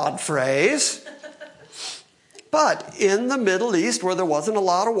an odd phrase. But in the Middle East, where there wasn't a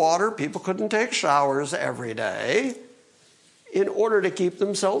lot of water, people couldn't take showers every day. In order to keep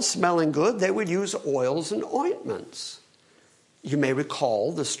themselves smelling good, they would use oils and ointments. You may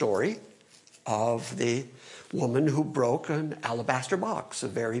recall the story of the woman who broke an alabaster box, a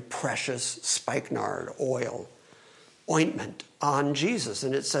very precious spikenard ointment on Jesus.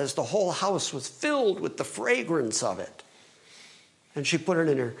 And it says the whole house was filled with the fragrance of it. And she put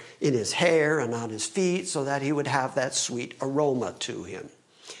it in his hair and on his feet so that he would have that sweet aroma to him.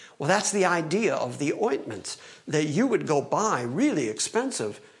 Well, that's the idea of the ointments, that you would go buy really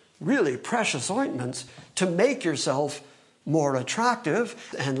expensive, really precious ointments to make yourself more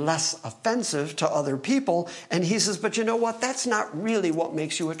attractive and less offensive to other people. And he says, but you know what? That's not really what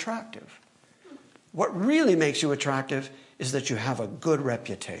makes you attractive. What really makes you attractive is that you have a good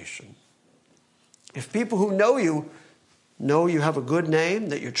reputation. If people who know you have a good name,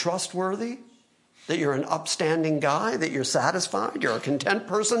 that you're trustworthy, that you're an upstanding guy, that you're satisfied, you're a content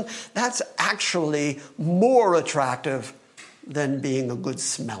person, that's actually more attractive than being a good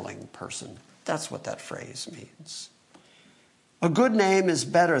smelling person. That's what that phrase means. A good name is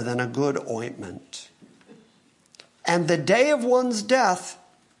better than a good ointment. And the day of one's death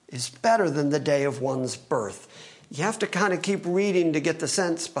is better than the day of one's birth. You have to kind of keep reading to get the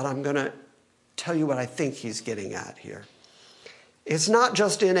sense, but I'm going to tell you what I think he's getting at here. It's not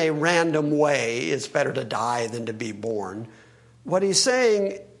just in a random way, it's better to die than to be born. What he's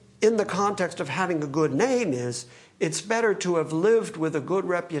saying in the context of having a good name is, it's better to have lived with a good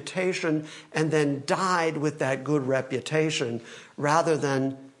reputation and then died with that good reputation rather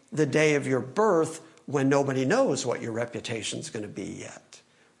than the day of your birth when nobody knows what your reputation's going to be yet,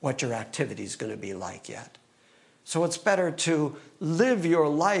 what your activity's going to be like yet. So it's better to live your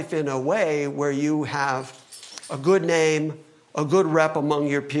life in a way where you have a good name, a good rep among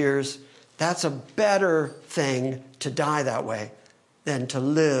your peers. That's a better thing to die that way than to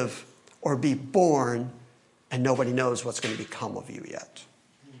live or be born and nobody knows what's going to become of you yet.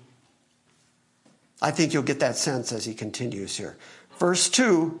 I think you'll get that sense as he continues here. Verse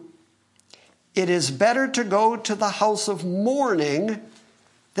 2, it is better to go to the house of mourning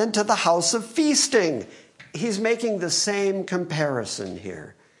than to the house of feasting. He's making the same comparison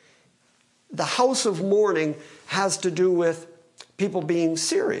here. The house of mourning has to do with people being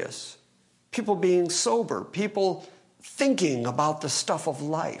serious, people being sober, people thinking about the stuff of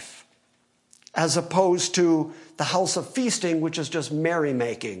life, as opposed to the house of feasting, which is just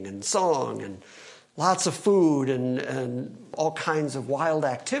merrymaking and song and lots of food and all kinds of wild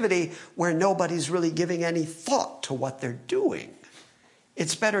activity where nobody's really giving any thought to what they're doing.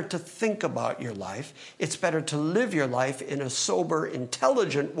 It's better to think about your life. It's better to live your life in a sober,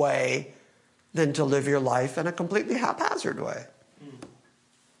 intelligent way than to live your life in a completely haphazard way.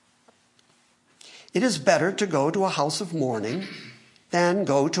 It is better to go to a house of mourning than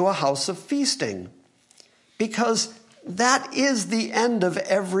go to a house of feasting, because that is the end of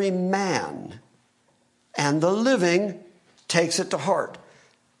every man, and the living takes it to heart.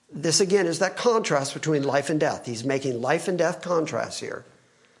 This again is that contrast between life and death. He's making life and death contrasts here.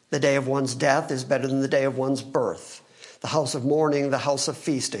 The day of one's death is better than the day of one's birth. The house of mourning, the house of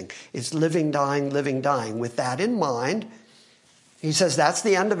feasting. It's living, dying, living, dying. With that in mind, he says that's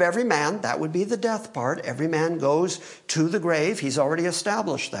the end of every man. That would be the death part. Every man goes to the grave. He's already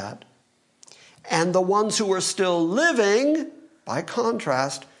established that. And the ones who are still living, by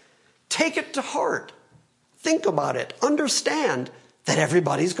contrast, take it to heart. Think about it. Understand that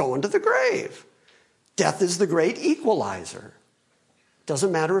everybody's going to the grave. Death is the great equalizer.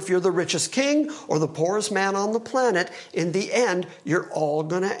 Doesn't matter if you're the richest king or the poorest man on the planet. In the end, you're all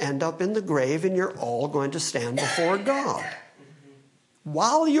going to end up in the grave and you're all going to stand before God.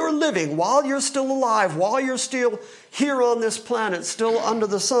 While you're living, while you're still alive, while you're still here on this planet, still under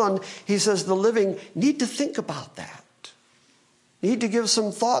the sun, he says the living need to think about that. Need to give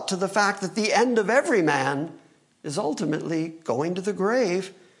some thought to the fact that the end of every man is ultimately going to the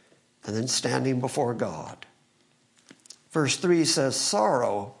grave and then standing before God. Verse 3 says,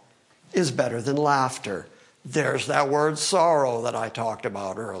 sorrow is better than laughter. There's that word sorrow that I talked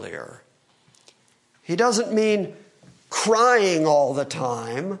about earlier. He doesn't mean crying all the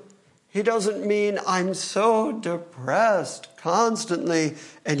time. He doesn't mean I'm so depressed constantly,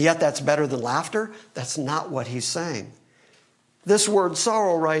 and yet that's better than laughter. That's not what he's saying. This word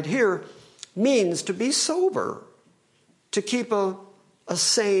sorrow right here means to be sober, to keep a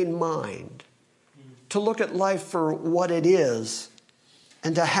sane mind, to look at life for what it is,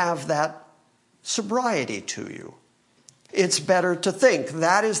 and to have that sobriety to you. It's better to think.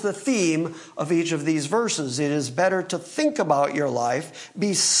 That is the theme of each of these verses. It is better to think about your life,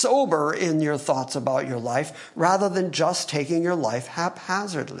 be sober in your thoughts about your life, rather than just taking your life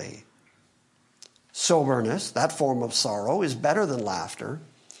haphazardly. Soberness, that form of sorrow, is better than laughter.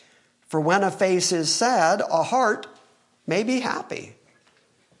 For when a face is sad, a heart may be happy.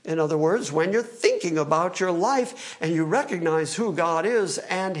 In other words, when you're thinking about your life and you recognize who God is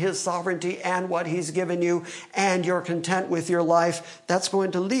and his sovereignty and what he's given you and you're content with your life, that's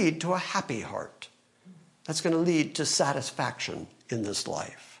going to lead to a happy heart. That's going to lead to satisfaction in this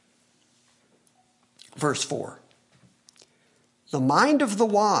life. Verse 4. The mind of the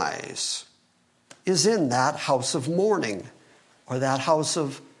wise is in that house of mourning, or that house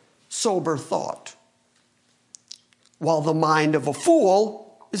of sober thought, while the mind of a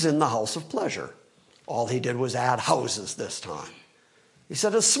fool is in the house of pleasure. All he did was add houses this time. He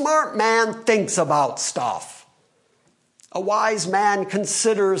said, a smart man thinks about stuff. A wise man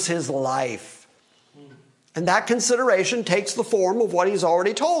considers his life. And that consideration takes the form of what he's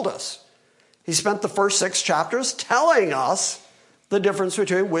already told us. He spent the first 6 chapters telling us the difference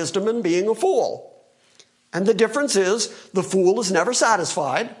between wisdom and being a fool. And the difference is the fool is never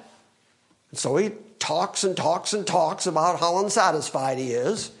satisfied. And so he talks and talks and talks about how unsatisfied he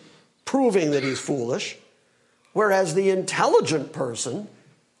is, proving that he's foolish. Whereas the intelligent person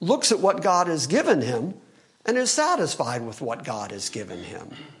looks at what God has given him and is satisfied with what God has given him.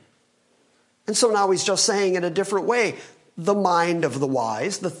 And so now he's just saying it a different way. The mind of the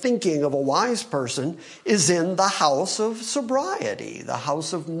wise, the thinking of a wise person, is in the house of sobriety, the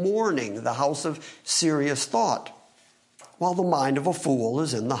house of mourning, the house of serious thought, while the mind of a fool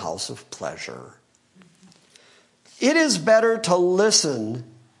is in the house of pleasure. It is better to listen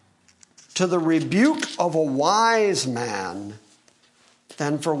to the rebuke of a wise man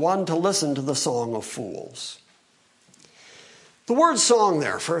than for one to listen to the song of fools. The word song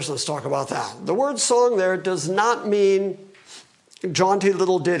there, first let's talk about that. The word song there does not mean jaunty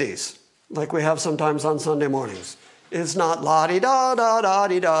little ditties like we have sometimes on Sunday mornings. It's not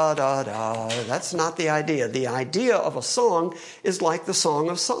la-di-da-da-da-di-da-da-da. That's not the idea. The idea of a song is like the Song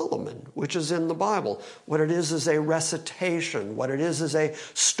of Solomon, which is in the Bible. What it is a recitation. What it is a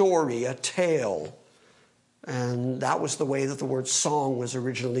story, a tale. And that was the way that the word song was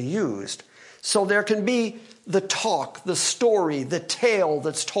originally used. So there can be the talk, the story, the tale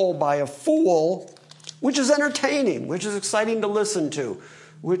that's told by a fool, which is entertaining, which is exciting to listen to,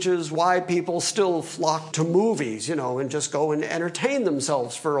 which is why people still flock to movies, and just go and entertain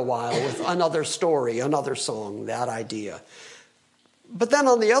themselves for a while with another story, another song, that idea. But then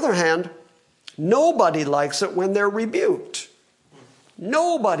on the other hand, nobody likes it when they're rebuked.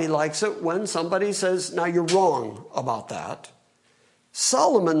 Nobody likes it when somebody says, now you're wrong about that.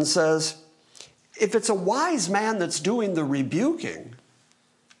 Solomon says, if it's a wise man that's doing the rebuking,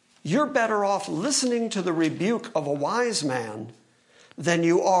 you're better off listening to the rebuke of a wise man than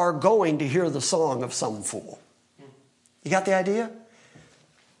you are going to hear the song of some fool. You got the idea?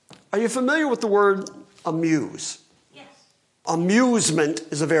 Are you familiar with the word amuse? Yes. Amusement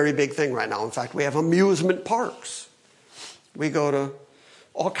is a very big thing right now. In fact, we have amusement parks. We go to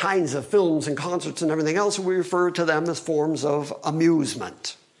all kinds of films and concerts and everything else, and we refer to them as forms of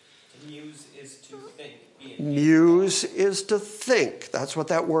amusement. Muse is to think. Muse is to think. That's what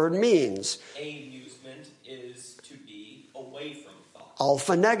that word means. Amusement is to be away from thought.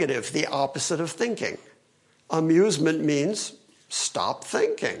 Alpha negative, the opposite of thinking. Amusement means stop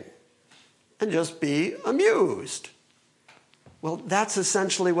thinking and just be amused. Well, that's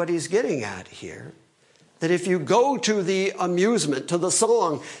essentially what he's getting at here. That if you go to the amusement, to the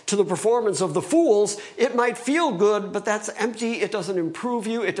song, to the performance of the fools, it might feel good, but that's empty. It doesn't improve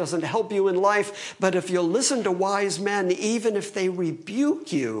you. It doesn't help you in life. But if you listen to wise men, even if they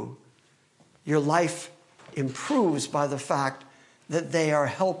rebuke you, your life improves by the fact that they are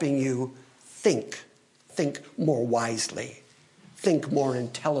helping you think more wisely, think more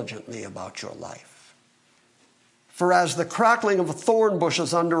intelligently about your life. For as the crackling of thorn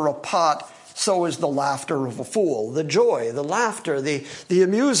bushes under a pot, so is the laughter of a fool. The joy, the laughter, the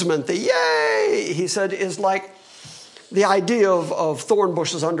amusement, the yay, he said, is like the idea of thorn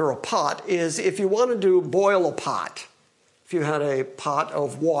bushes under a pot is if you wanted to boil a pot, if you had a pot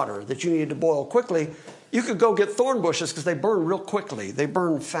of water that you needed to boil quickly, you could go get thorn bushes because they burn real quickly. They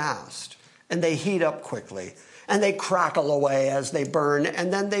burn fast and they heat up quickly and they crackle away as they burn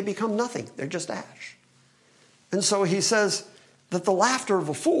and then they become nothing. They're just ash. And so he says that the laughter of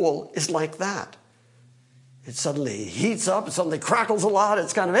a fool is like that. It suddenly heats up, it suddenly crackles a lot,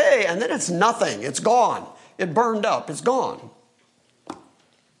 it's kind of, hey, and then it's nothing, it's gone. It burned up, it's gone.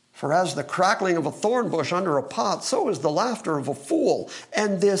 For as the crackling of a thorn bush under a pot, so is the laughter of a fool.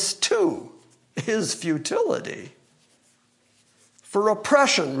 And this too is futility. For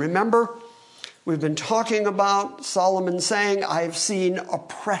oppression, remember, we've been talking about Solomon saying, I have seen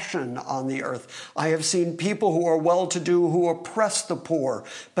oppression on the earth. I have seen people who are well-to-do who oppress the poor.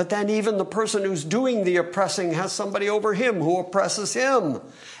 But then even the person who's doing the oppressing has somebody over him who oppresses him.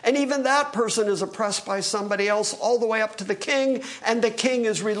 And even that person is oppressed by somebody else all the way up to the king. And the king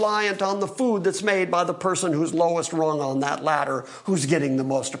is reliant on the food that's made by the person who's lowest rung on that ladder, who's getting the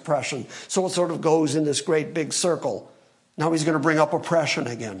most oppression. So it sort of goes in this great big circle. Now he's going to bring up oppression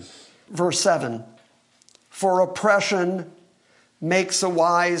again. Verse 7, for oppression makes a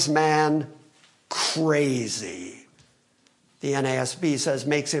wise man crazy. The NASB says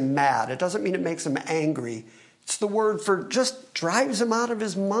makes him mad. It doesn't mean it makes him angry. It's the word for just drives him out of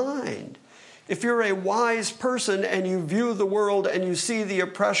his mind. If you're a wise person and you view the world and you see the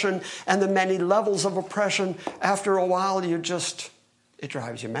oppression and the many levels of oppression, after a while it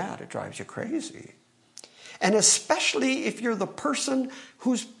drives you mad, it drives you crazy. And especially if you're the person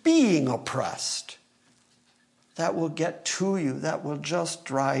who's being oppressed, that will get to you, that will just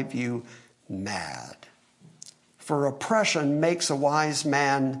drive you mad. For oppression makes a wise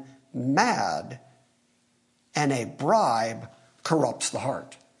man mad, and a bribe corrupts the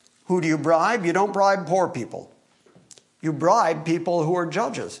heart. Who do you bribe? You don't bribe poor people. You bribe people who are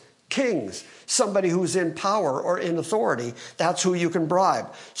judges, kings, somebody who's in power or in authority. That's who you can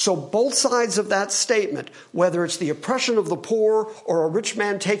bribe. So both sides of that statement, whether it's the oppression of the poor or a rich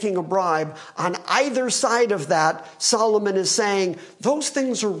man taking a bribe, on either side of that, Solomon is saying, those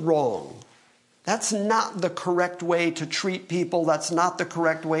things are wrong. That's not the correct way to treat people. That's not the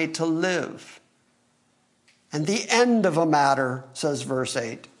correct way to live. And the end of a matter, says verse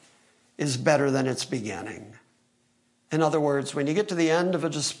 8, is better than its beginning. In other words, when you get to the end of a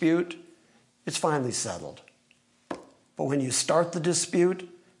dispute, it's finally settled. But when you start the dispute,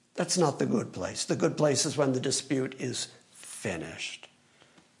 that's not the good place. The good place is when the dispute is finished.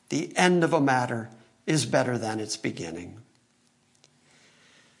 The end of a matter is better than its beginning.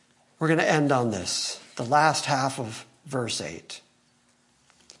 We're going to end on this, the last half of verse 8.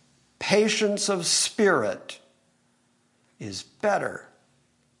 Patience of spirit is better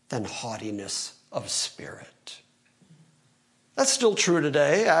than haughtiness of spirit. That's still true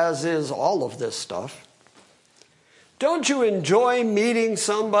today, as is all of this stuff. Don't you enjoy meeting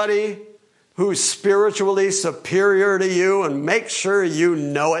somebody who's spiritually superior to you and make sure you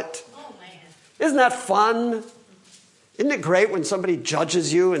know it? Oh, man. Isn't that fun? Isn't it great when somebody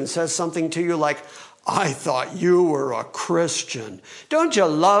judges you and says something to you like, I thought you were a Christian? Don't you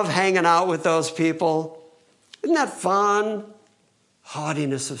love hanging out with those people? Isn't that fun?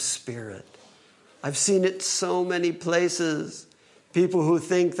 Haughtiness of spirit. I've seen it so many places. People who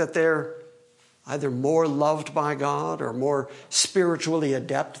think that they're either more loved by God or more spiritually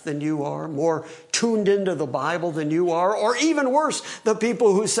adept than you are, more tuned into the Bible than you are, or even worse, the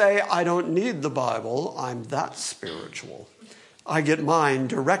people who say, I don't need the Bible, I'm that spiritual. I get mine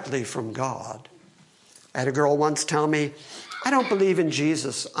directly from God. I had a girl once tell me, I don't believe in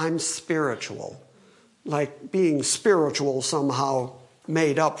Jesus, I'm spiritual. Like being spiritual somehow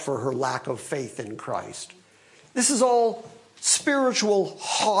made up for her lack of faith in Christ. This is all spiritual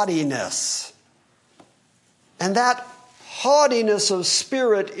haughtiness. And that haughtiness of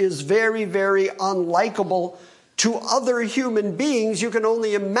spirit is very, very unlikable to other human beings. You can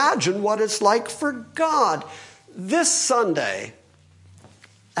only imagine what it's like for God. This Sunday,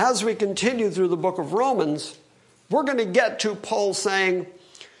 as we continue through the book of Romans, we're going to get to Paul saying,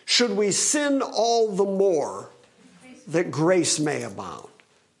 should we sin all the more that grace may abound?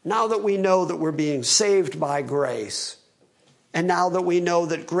 Now that we know that we're being saved by grace, and now that we know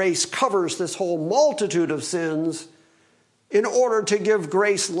that grace covers this whole multitude of sins, in order to give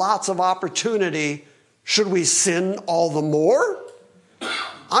grace lots of opportunity, should we sin all the more?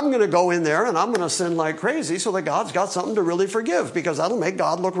 I'm going to go in there and I'm going to sin like crazy so that God's got something to really forgive, because that'll make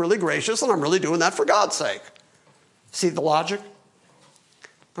God look really gracious, and I'm really doing that for God's sake. See the logic?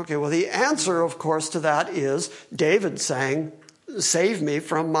 Okay, well, the answer, of course, to that is David saying, save me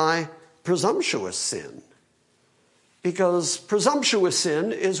from my presumptuous sin. Because presumptuous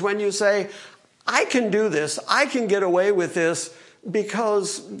sin is when you say, I can do this, I can get away with this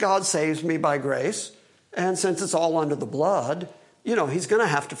because God saves me by grace. And since it's all under the blood, he's going to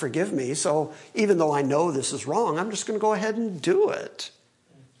have to forgive me. So even though I know this is wrong, I'm just going to go ahead and do it.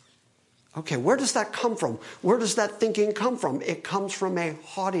 Okay, where does that come from? Where does that thinking come from? It comes from a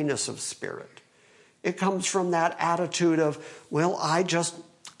haughtiness of spirit. It comes from that attitude of, well, I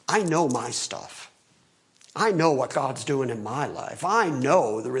know my stuff. I know what God's doing in my life. I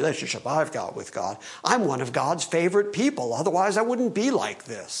know the relationship I've got with God. I'm one of God's favorite people. Otherwise, I wouldn't be like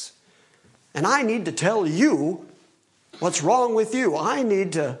this. And I need to tell you what's wrong with you. I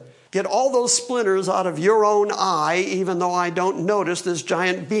need to get all those splinters out of your own eye, even though I don't notice this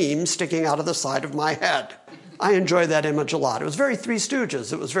giant beam sticking out of the side of my head. I enjoy that image a lot. It was very Three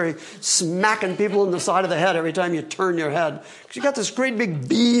Stooges. It was very smacking people in the side of the head every time you turn your head. Because you got this great big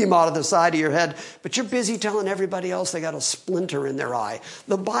beam out of the side of your head, but you're busy telling everybody else they got a splinter in their eye.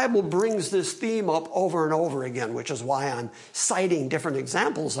 The Bible brings this theme up over and over again, which is why I'm citing different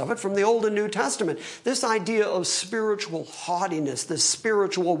examples of it from the Old and New Testament. This idea of spiritual haughtiness, this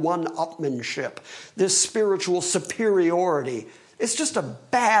spiritual one-upmanship, this spiritual superiority, It's just a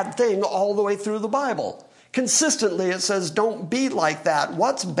bad thing all the way through the Bible. Consistently, it says, don't be like that.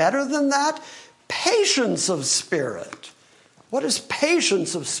 What's better than that? Patience of spirit. What does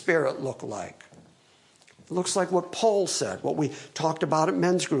patience of spirit look like? It looks like what Paul said, what we talked about at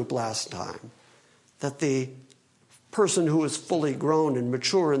men's group last time, that the person who is fully grown and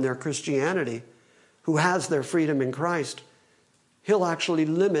mature in their Christianity, who has their freedom in Christ, he'll actually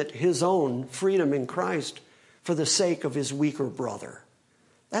limit his own freedom in Christ for the sake of his weaker brother.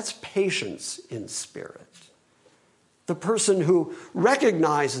 That's patience in spirit. The person who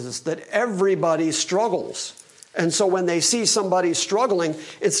recognizes that everybody struggles. And so when they see somebody struggling,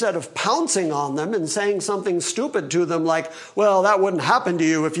 instead of pouncing on them and saying something stupid to them like, well, that wouldn't happen to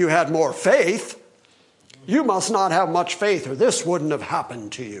you if you had more faith. You must not have much faith or this wouldn't have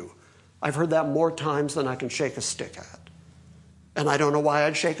happened to you. I've heard that more times than I can shake a stick at. And I don't know why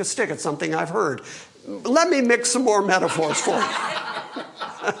I'd shake a stick at something I've heard. Let me mix some more metaphors for you.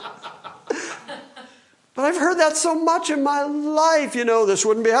 But I've heard that so much in my life. You know, this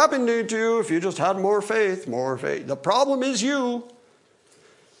wouldn't be happening to you if you just had more faith, more faith. The problem is you.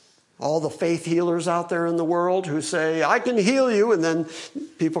 All the faith healers out there in the world who say, I can heal you. And then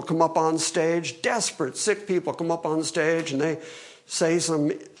people come up on stage, desperate, sick people come up on stage and they say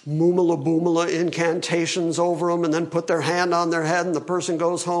some moomala boomala incantations over them and then put their hand on their head and the person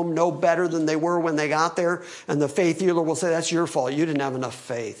goes home no better than they were when they got there. And the faith healer will say, that's your fault. You didn't have enough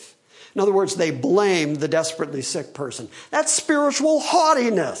faith. In other words, they blame the desperately sick person. That's spiritual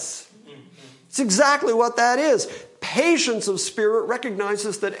haughtiness. It's exactly what that is. Patience of spirit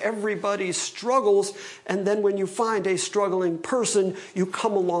recognizes that everybody struggles, and then when you find a struggling person, you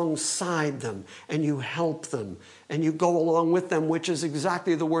come alongside them and you help them and you go along with them, which is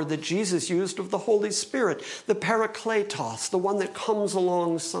exactly the word that Jesus used of the Holy Spirit, the parakletos, the one that comes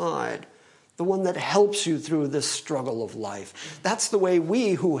alongside, the one that helps you through this struggle of life. That's the way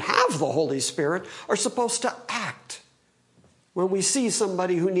we who have the Holy Spirit are supposed to act. When we see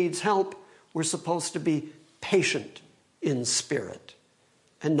somebody who needs help, we're supposed to be patient in spirit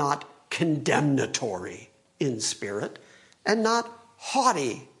and not condemnatory in spirit and not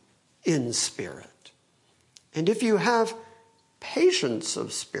haughty in spirit. And if you have patience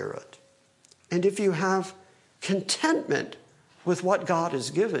of spirit and if you have contentment with what God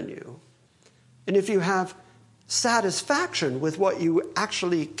has given you, and if you have satisfaction with what you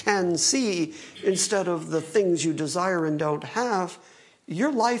actually can see instead of the things you desire and don't have,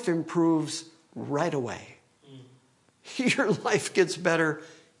 your life improves right away. Your life gets better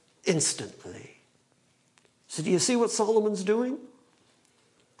instantly. So do you see what Solomon's doing?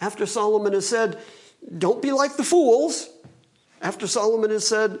 After Solomon has said, don't be like the fools. After Solomon has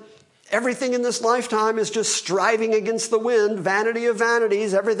said, everything in this lifetime is just striving against the wind, vanity of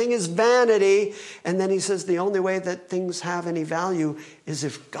vanities, everything is vanity. And then he says the only way that things have any value is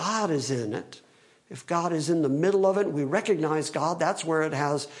if God is in it. If God is in the middle of it, we recognize God, that's where it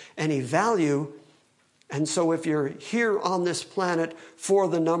has any value. And so if you're here on this planet for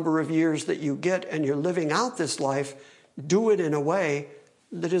the number of years that you get and you're living out this life, do it in a way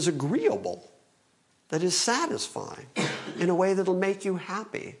that is agreeable, that is satisfying, in a way that'll make you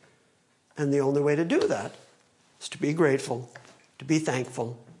happy. And the only way to do that is to be grateful, to be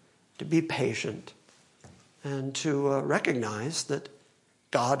thankful, to be patient, and to recognize that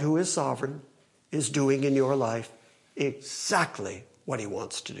God, who is sovereign, is doing in your life exactly what he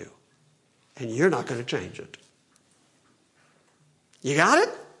wants to do. And you're not going to change it. You got it?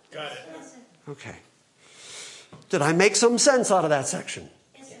 Got it. Okay. Did I make some sense out of that section?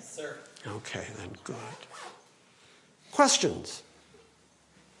 Yes, sir. Okay, then good. Questions?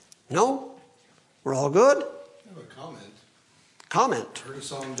 No? We're all good? I have a comment. Comment. I heard a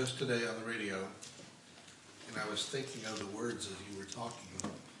song just today on the radio, and I was thinking of the words as you were talking.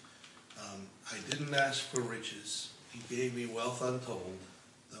 I didn't ask for riches. He gave me wealth untold,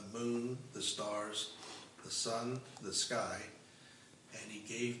 the moon, the stars, the sun, the sky, and he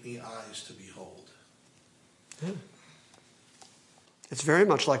gave me eyes to behold. Yeah. It's very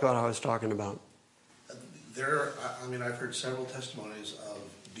much like what I was talking about. I've heard several testimonies of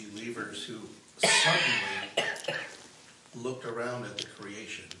believers who suddenly looked around at the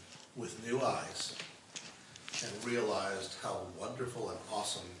creation with new eyes and realized how wonderful and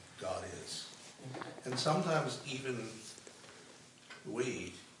awesome God is. And sometimes even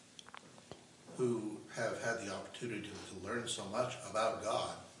we, who have had the opportunity to learn so much about God,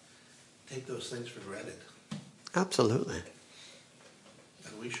 take those things for granted. Absolutely.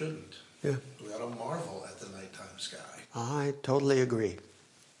 And we shouldn't. Yeah. We ought to marvel at the nighttime sky. I totally agree.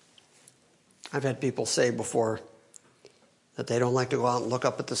 I've had people say before that they don't like to go out and look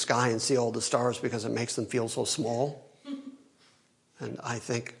up at the sky and see all the stars because it makes them feel so small. And I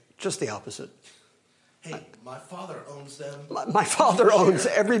think just the opposite. Hey, my father owns them. My father owns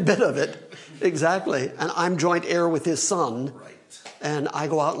every bit of it. Exactly. And I'm joint heir with his son. Right. And I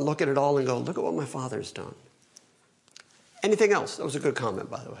go out and look at it all and go, look at what my father's done. Anything else? That was a good comment,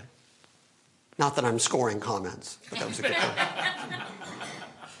 by the way. Not that I'm scoring comments, but that was a good comment.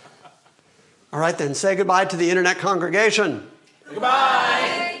 All right, then, say goodbye to the internet congregation.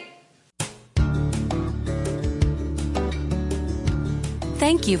 Goodbye.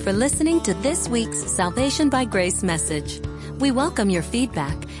 Thank you for listening to this week's Salvation by Grace message. We welcome your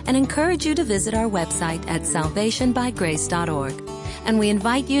feedback and encourage you to visit our website at salvationbygrace.org. And we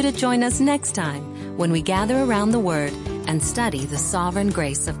invite you to join us next time when we gather around the Word and study the sovereign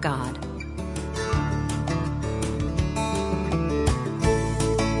grace of God.